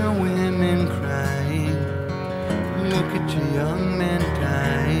 Look at your women crying. Look at your young men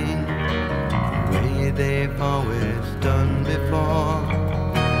dying the way they've always done before.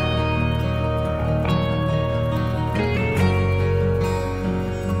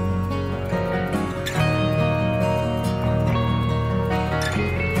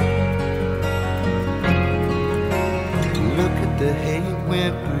 Look at the hate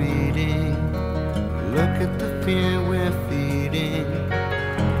we're breeding. Look at the fear we're feeding.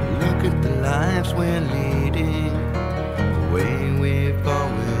 Look at the lives we're leading the way we've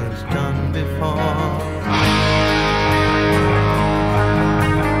always done before.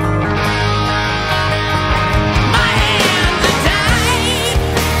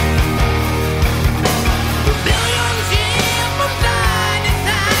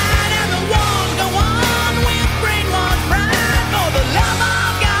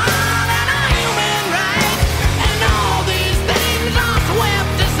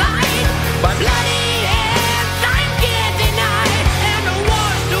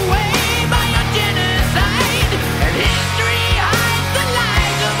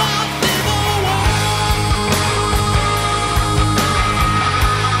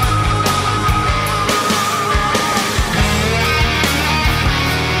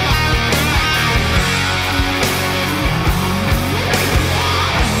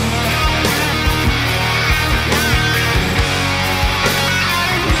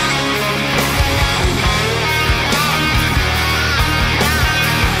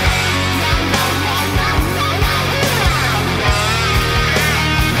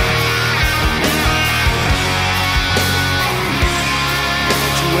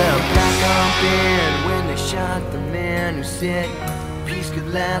 When they shot the man who said peace could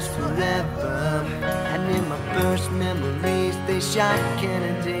last forever, and in my first memories they shot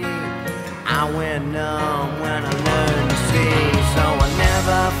Kennedy. I went numb when I learned to see, so I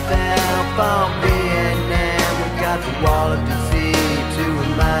never fell for Vietnam. We got the wall of disease to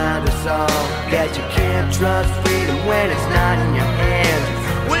remind us all that you can't trust freedom when it's not in your hands.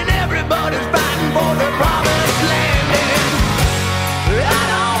 When everybody's fighting for the promised land. I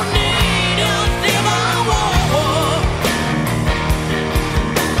don't need a civil war.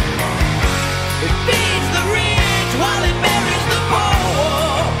 It feeds the rich while it buries the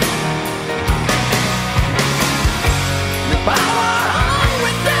poor. The power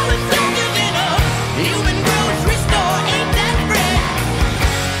hungry selling soldiers in a human grocery store ain't that free.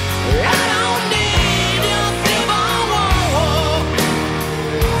 I don't need a civil war.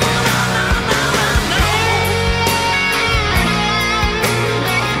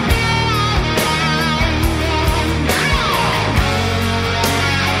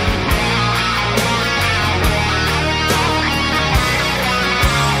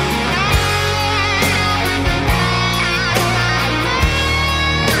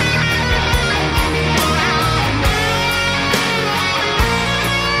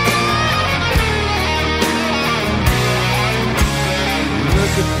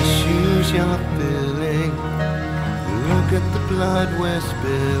 Look at the shoes you're filling. Look at the blood we're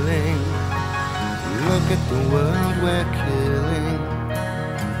spilling. Look at the world we're killing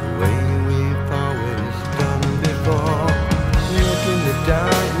the way we've always done before. Look in the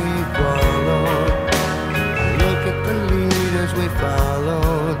dark we followed. Look at the leaders we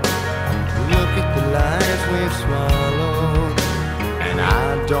followed. Look at the lies we've swallowed. And I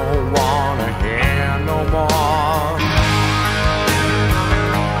don't wanna hear no more.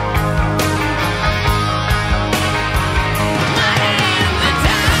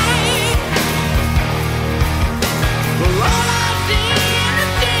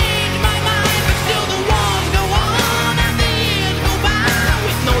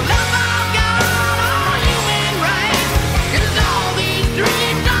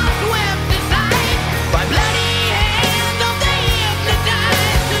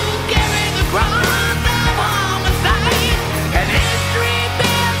 Together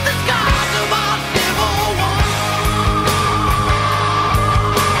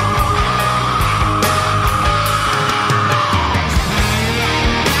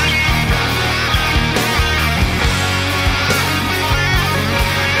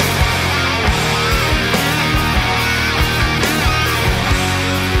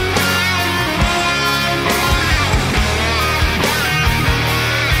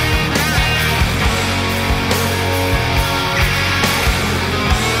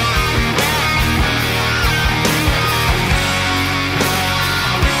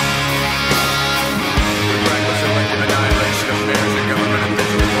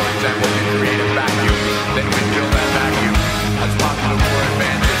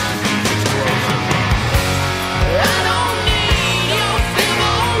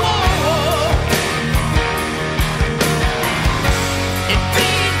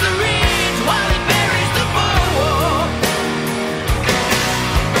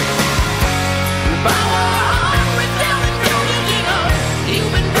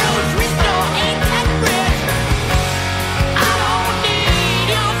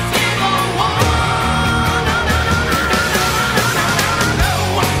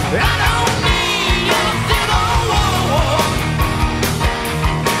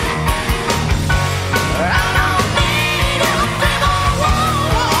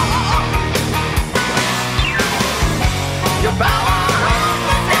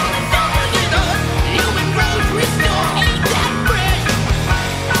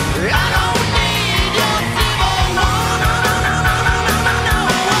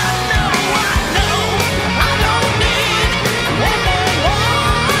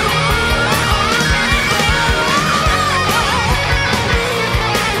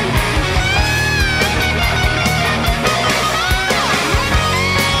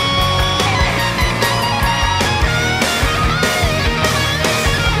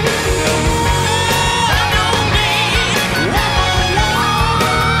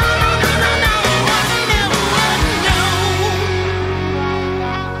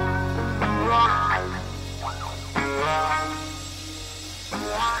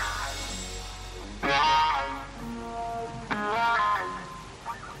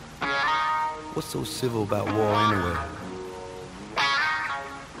What's so civil about war anyway?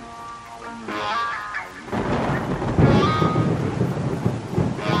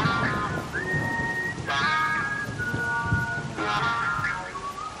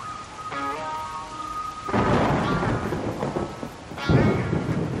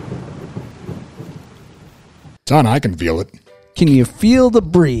 Ton, I can feel it. Can you feel the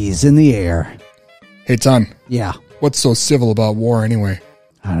breeze in the air? Hey, Ton. Yeah. What's so civil about war anyway?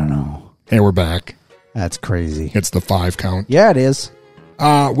 I don't know. Hey, we're back. That's crazy. It's the 5 count. Yeah, it is.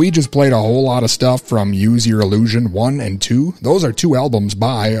 We just played a whole lot of stuff from Use Your Illusion 1 and 2. Those are 2 albums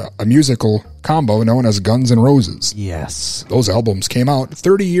by a musical combo known as Guns N' Roses. Yes. Those albums came out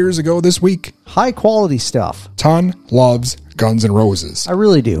 30 years ago this week. High quality stuff. Ton loves Guns N' Roses. I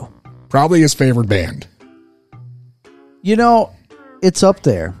really do. Probably his favorite band. You know, it's up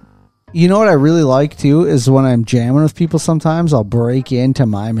there. You know what I really like too is when I'm jamming with people. Sometimes I'll break into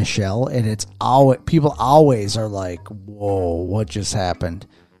My Michelle, and it's always people always are like, "Whoa, what just happened?"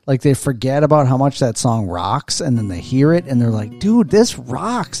 Like they forget about how much that song rocks, and then they hear it, and they're like, "Dude, this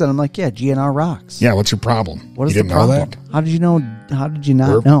rocks!" And I'm like, "Yeah, GNR rocks." Yeah, what's your problem? What is you the didn't know problem? that? How did you know? How did you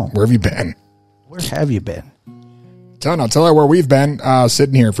not know? Where have you been? Where have you been? Ton, I'll tell you where we've been.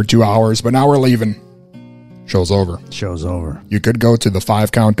 Sitting here for 2 hours, but now we're leaving. Show's over. Show's over. You could go to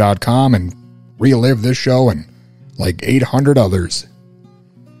the5count.com and relive this show and like 800 others.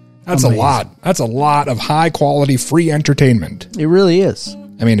 That's Amazing. a lot. That's a lot of high quality free entertainment. It really is.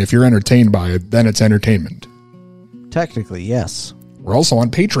 I mean, if you're entertained by it, then it's entertainment. Technically, yes. We're also on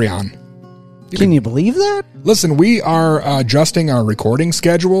Patreon. Can you believe that? Listen, we are adjusting our recording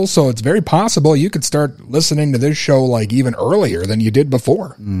schedule, so it's very possible you could start listening to this show like even earlier than you did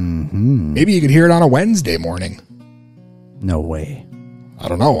before. Mm-hmm. Maybe you could hear it on a Wednesday morning. No way. I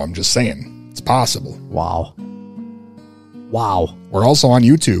don't know. I'm just saying. It's possible. Wow. Wow. We're also on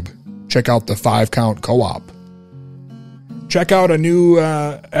YouTube. Check out the 5 Count Co-op. Check out a new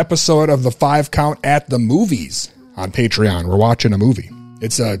episode of the 5 Count at the Movies on Patreon. We're watching a movie.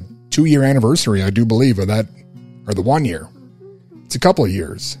 It's a 2-year anniversary, I do believe, of that, or the 1 year. It's a couple of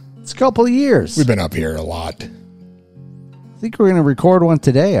years. It's a couple of years. We've been up here a lot. I think we're going to record one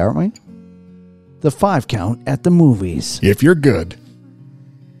today, aren't we? The 5 Count at the Movies. If you're good.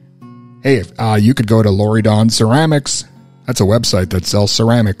 Hey, you could go to Lori Dawn Ceramics. That's a website that sells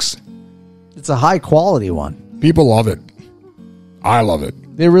ceramics. It's a high quality one. People love it. I love it.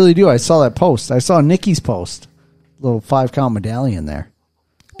 They really do. I saw that post. I saw Nikki's post. Little 5 Count medallion there.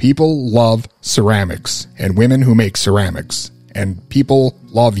 People love ceramics and women who make ceramics. And people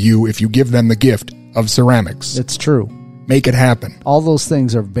love you if you give them the gift of ceramics. It's true. Make it happen. All those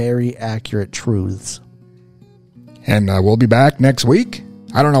things are very accurate truths. And we'll be back next week.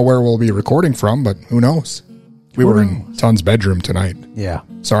 I don't know where we'll be recording from, but who knows? We were in Ton's bedroom tonight. Yeah.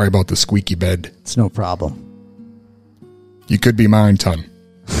 Sorry about the squeaky bed. It's no problem. You could be mine, Ton.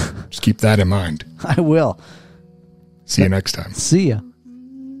 Just keep that in mind. I will. See you next time. See ya.